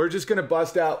 So we're just going to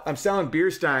bust out. I'm selling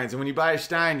beer steins. And when you buy a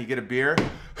stein, you get a beer.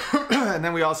 And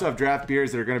then we also have draft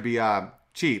beers that are going to be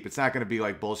cheap. It's not going to be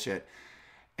like bullshit.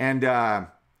 And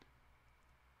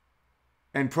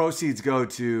proceeds go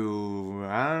to,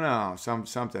 I don't know,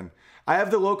 something. I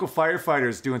have the local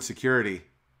firefighters doing security,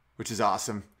 which is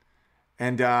awesome.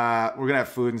 And we're going to have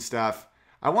food and stuff.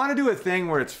 I want to do a thing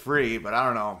where it's free, but I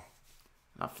don't know.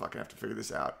 I'll fucking have to figure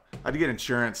this out. I had to get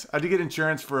insurance. I had to get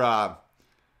insurance for,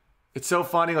 it's so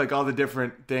funny, like all the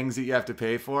different things that you have to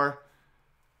pay for.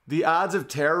 The odds of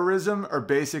terrorism are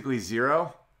basically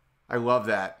zero. I love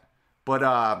that. But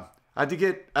I had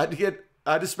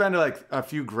to spend like a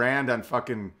few grand on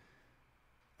fucking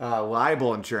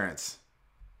libel insurance.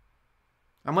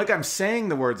 I'm saying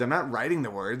the words. I'm not writing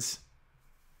the words.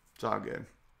 It's all good.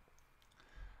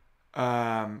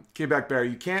 K-Back Bear,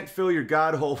 you can't fill your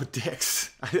god hole with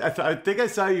dicks. I think I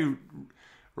saw you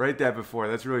write that before.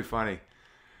 That's really funny.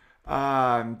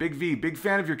 Big V, big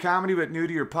fan of your comedy but new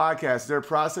to your podcast. Is there a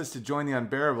process to join the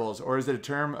Unbearables, or is it a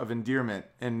term of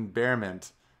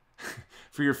endearment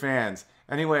for your fans?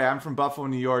 Anyway, I'm from Buffalo,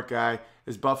 New York, guy.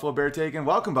 Is Buffalo Bear taken?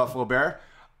 Welcome, Buffalo Bear.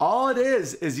 All it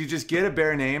is you just get a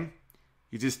bear name.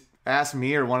 You just ask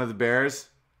me or one of the bears,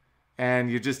 and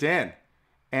you're just in.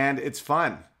 And it's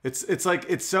fun. It's like,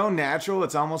 it's so natural.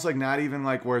 It's almost like not even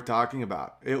like worth talking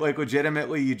about. It like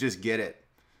legitimately, you just get it.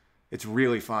 It's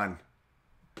really fun.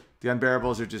 The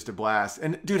Unbearables are just a blast.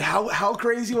 And dude, how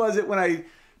crazy was it when I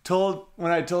told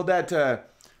that to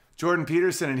Jordan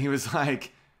Peterson, and he was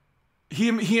like,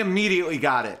 he immediately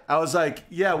got it. I was like,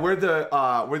 yeah, we're the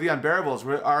Unbearables.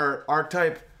 We're our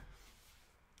archetype,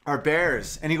 our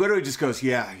bears. And he literally just goes,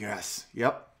 yeah, yes,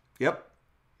 yep.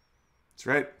 That's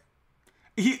right.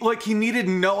 He needed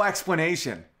no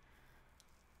explanation.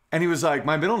 And he was like,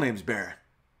 my middle name's Bear.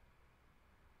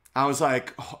 I was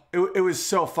like, oh, it was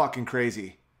so fucking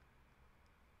crazy.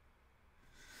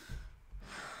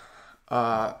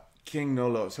 King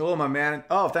Nolos. Hello, my man.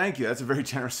 Oh, thank you. That's a very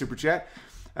generous super chat.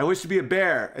 I wish to be a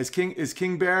bear. Is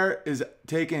King Bear is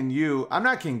taking you. I'm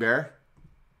not King Bear.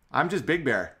 I'm just Big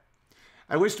Bear.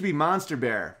 I wish to be Monster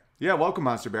Bear. Yeah, welcome,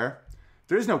 Monster Bear.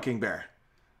 There is no King Bear.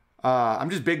 I'm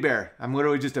just Big Bear. I'm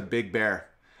literally just a big bear.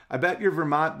 I bet you're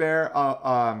Vermont Bear.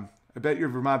 I'll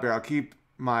keep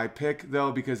my pick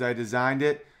though because I designed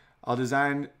it. I'll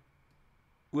design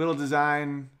little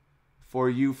design for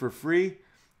you for free.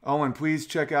 Oh, and please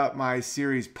check out my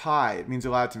series Pi. It means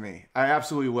a lot to me. I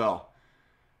absolutely will.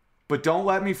 But don't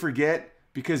let me forget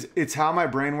because it's how my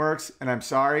brain works, and I'm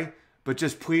sorry, but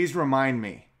just please remind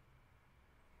me.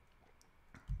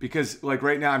 Because like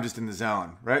right now I'm just in the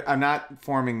zone, right? I'm not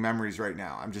forming memories right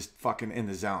now. I'm just fucking in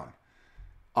the zone.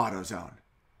 Auto zone.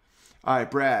 All right,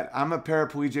 Brad, I'm a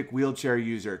paraplegic wheelchair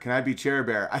user. Can I be Chair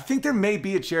Bear? I think there may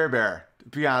be a Chair Bear, to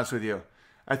be honest with you.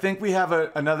 I think we have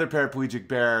another paraplegic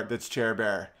bear that's Chair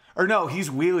Bear. Or no, he's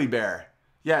Wheelie Bear.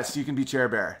 Yes, you can be Chair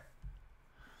Bear.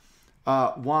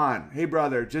 Juan, hey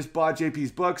brother, just bought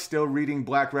JP's book, still reading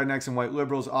Black Rednecks and White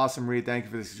Liberals. Awesome read. Thank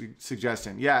you for the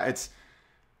suggestion. Yeah,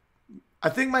 I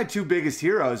think my two biggest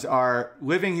heroes are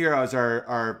living heroes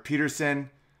are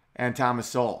Peterson and Thomas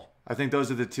Sowell. I think those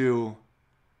are the two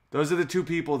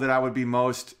people that I would be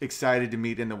most excited to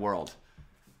meet in the world.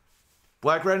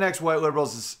 Black Rednecks, White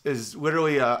Liberals is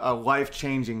literally a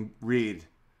life-changing read.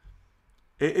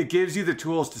 It gives you the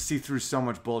tools to see through so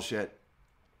much bullshit.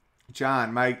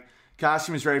 John, my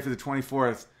costume is ready for the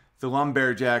 24th. The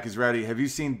Lumberjack is ready. Have you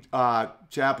seen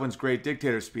Chaplin's Great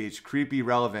Dictator speech? Creepy,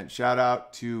 relevant. Shout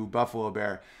out to Buffalo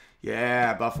Bear.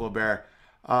 Yeah, Buffalo Bear.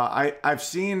 I've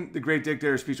seen the Great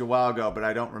Dictator speech a while ago, but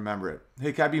I don't remember it.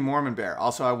 Hey, can I be Mormon Bear?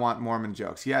 Also, I want Mormon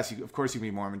jokes. Yes, of course you can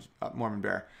be Mormon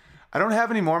Bear. I don't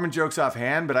have any Mormon jokes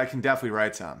offhand, but I can definitely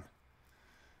write some.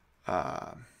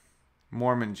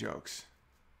 Mormon jokes.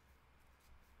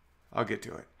 I'll get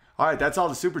to it. All right, that's all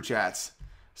the super chats.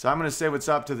 So I'm going to say what's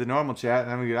up to the normal chat,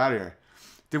 and I'm going to get out of here.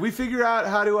 Did we figure out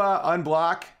how to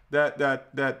unblock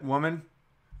that woman?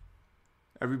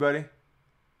 Everybody?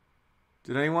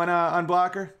 Did anyone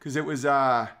unblock her? Because it was... they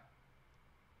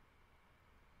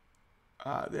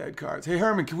had cards. Hey,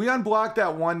 Herman, can we unblock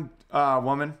that one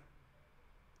woman?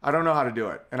 I don't know how to do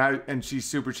it. And she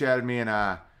super chatted me,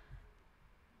 and...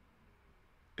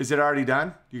 Is it already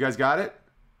done? You guys got it?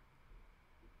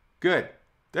 Good.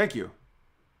 Thank you.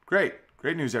 Great.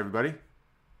 Great news, everybody.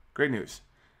 Great news.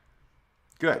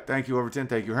 Good. Thank you, Overton.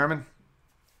 Thank you, Herman.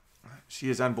 She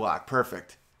is unblocked.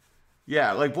 Perfect.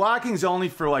 Yeah, like blocking's only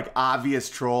for like obvious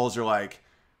trolls or like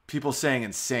people saying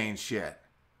insane shit.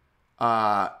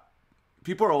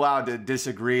 people are allowed to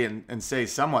disagree and say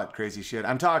somewhat crazy shit.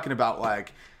 I'm talking about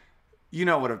like, you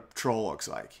know what a troll looks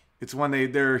like. It's when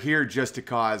they're here just to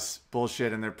cause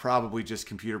bullshit, and they're probably just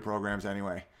computer programs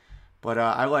anyway. But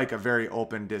I like a very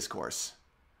open discourse.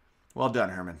 Well done,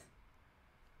 Herman.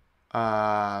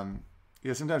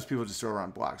 Yeah, sometimes people just throw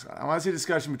around blocks. I want to see a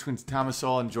discussion between Thomas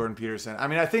Sowell and Jordan Peterson. I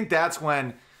mean, I think that's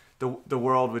when the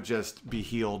world would just be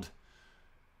healed.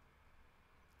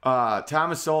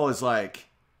 Thomas Sowell is like,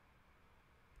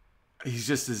 he's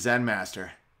just a Zen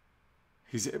master.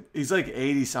 He's like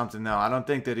 80 something though. I don't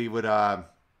think that he would. I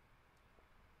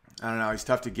don't know. He's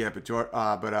tough to get, but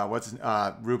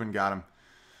Ruben got him.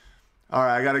 All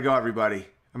right, I gotta go, everybody.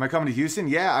 Am I coming to Houston?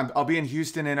 Yeah, I'll be in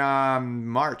Houston in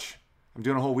March. I'm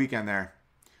doing a whole weekend there.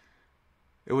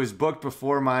 It was booked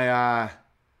before my,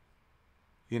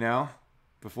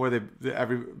 before the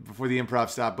Improv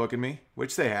stopped booking me,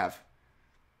 which they have.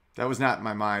 That was not in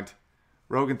my mind.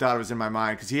 Rogan thought it was in my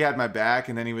mind because he had my back,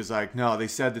 and then he was like, "No, they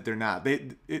said that they're not.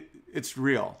 It's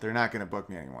real. They're not going to book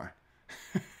me anymore."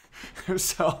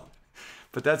 So,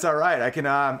 but that's all right. I can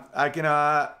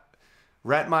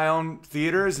rent my own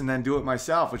theaters and then do it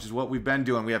myself, which is what we've been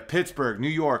doing. We have Pittsburgh, New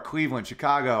York, Cleveland,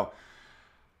 Chicago,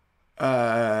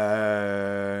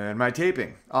 and my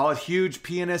taping, all at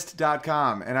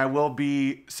hugepianist.com. And I will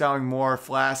be selling more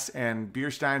flasks and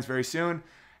beer steins very soon.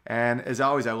 And as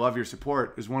always, I love your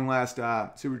support. There's one last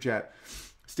super chat.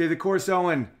 Stay the course,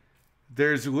 Owen.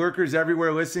 There's lurkers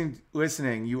everywhere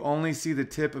listening. You only see the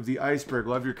tip of the iceberg.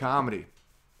 Love your comedy.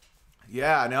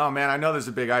 Yeah, no, man. I know there's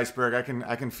a big iceberg.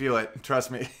 I can feel it.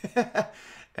 Trust me.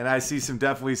 And I see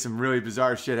definitely some really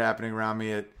bizarre shit happening around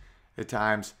me at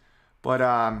times. But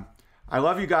I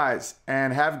love you guys,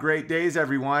 and have great days,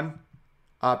 everyone.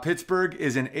 Pittsburgh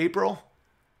is in April.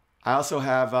 I also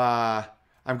have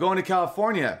I'm going to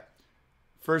California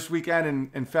first weekend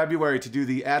in February to do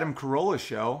the Adam Carolla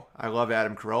show. I love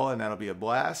Adam Carolla, and that'll be a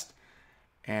blast.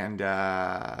 And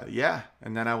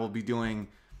and then I will be doing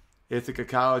Ithaca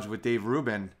College with Dave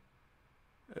Rubin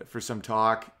for some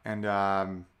talk, and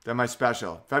then my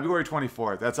special, February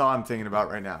 24th. That's all I'm thinking about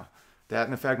right now. That,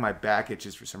 and in fact, my back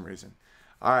itches for some reason.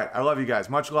 All right, I love you guys.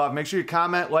 Much love. Make sure you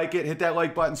comment, like it, hit that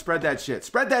like button, spread that shit.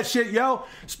 Spread that shit, yo.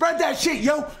 Spread that shit,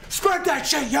 yo. Spread that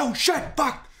shit, yo. Shit,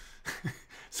 fuck.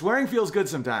 Swearing feels good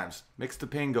sometimes. Makes the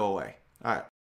pain go away. All right.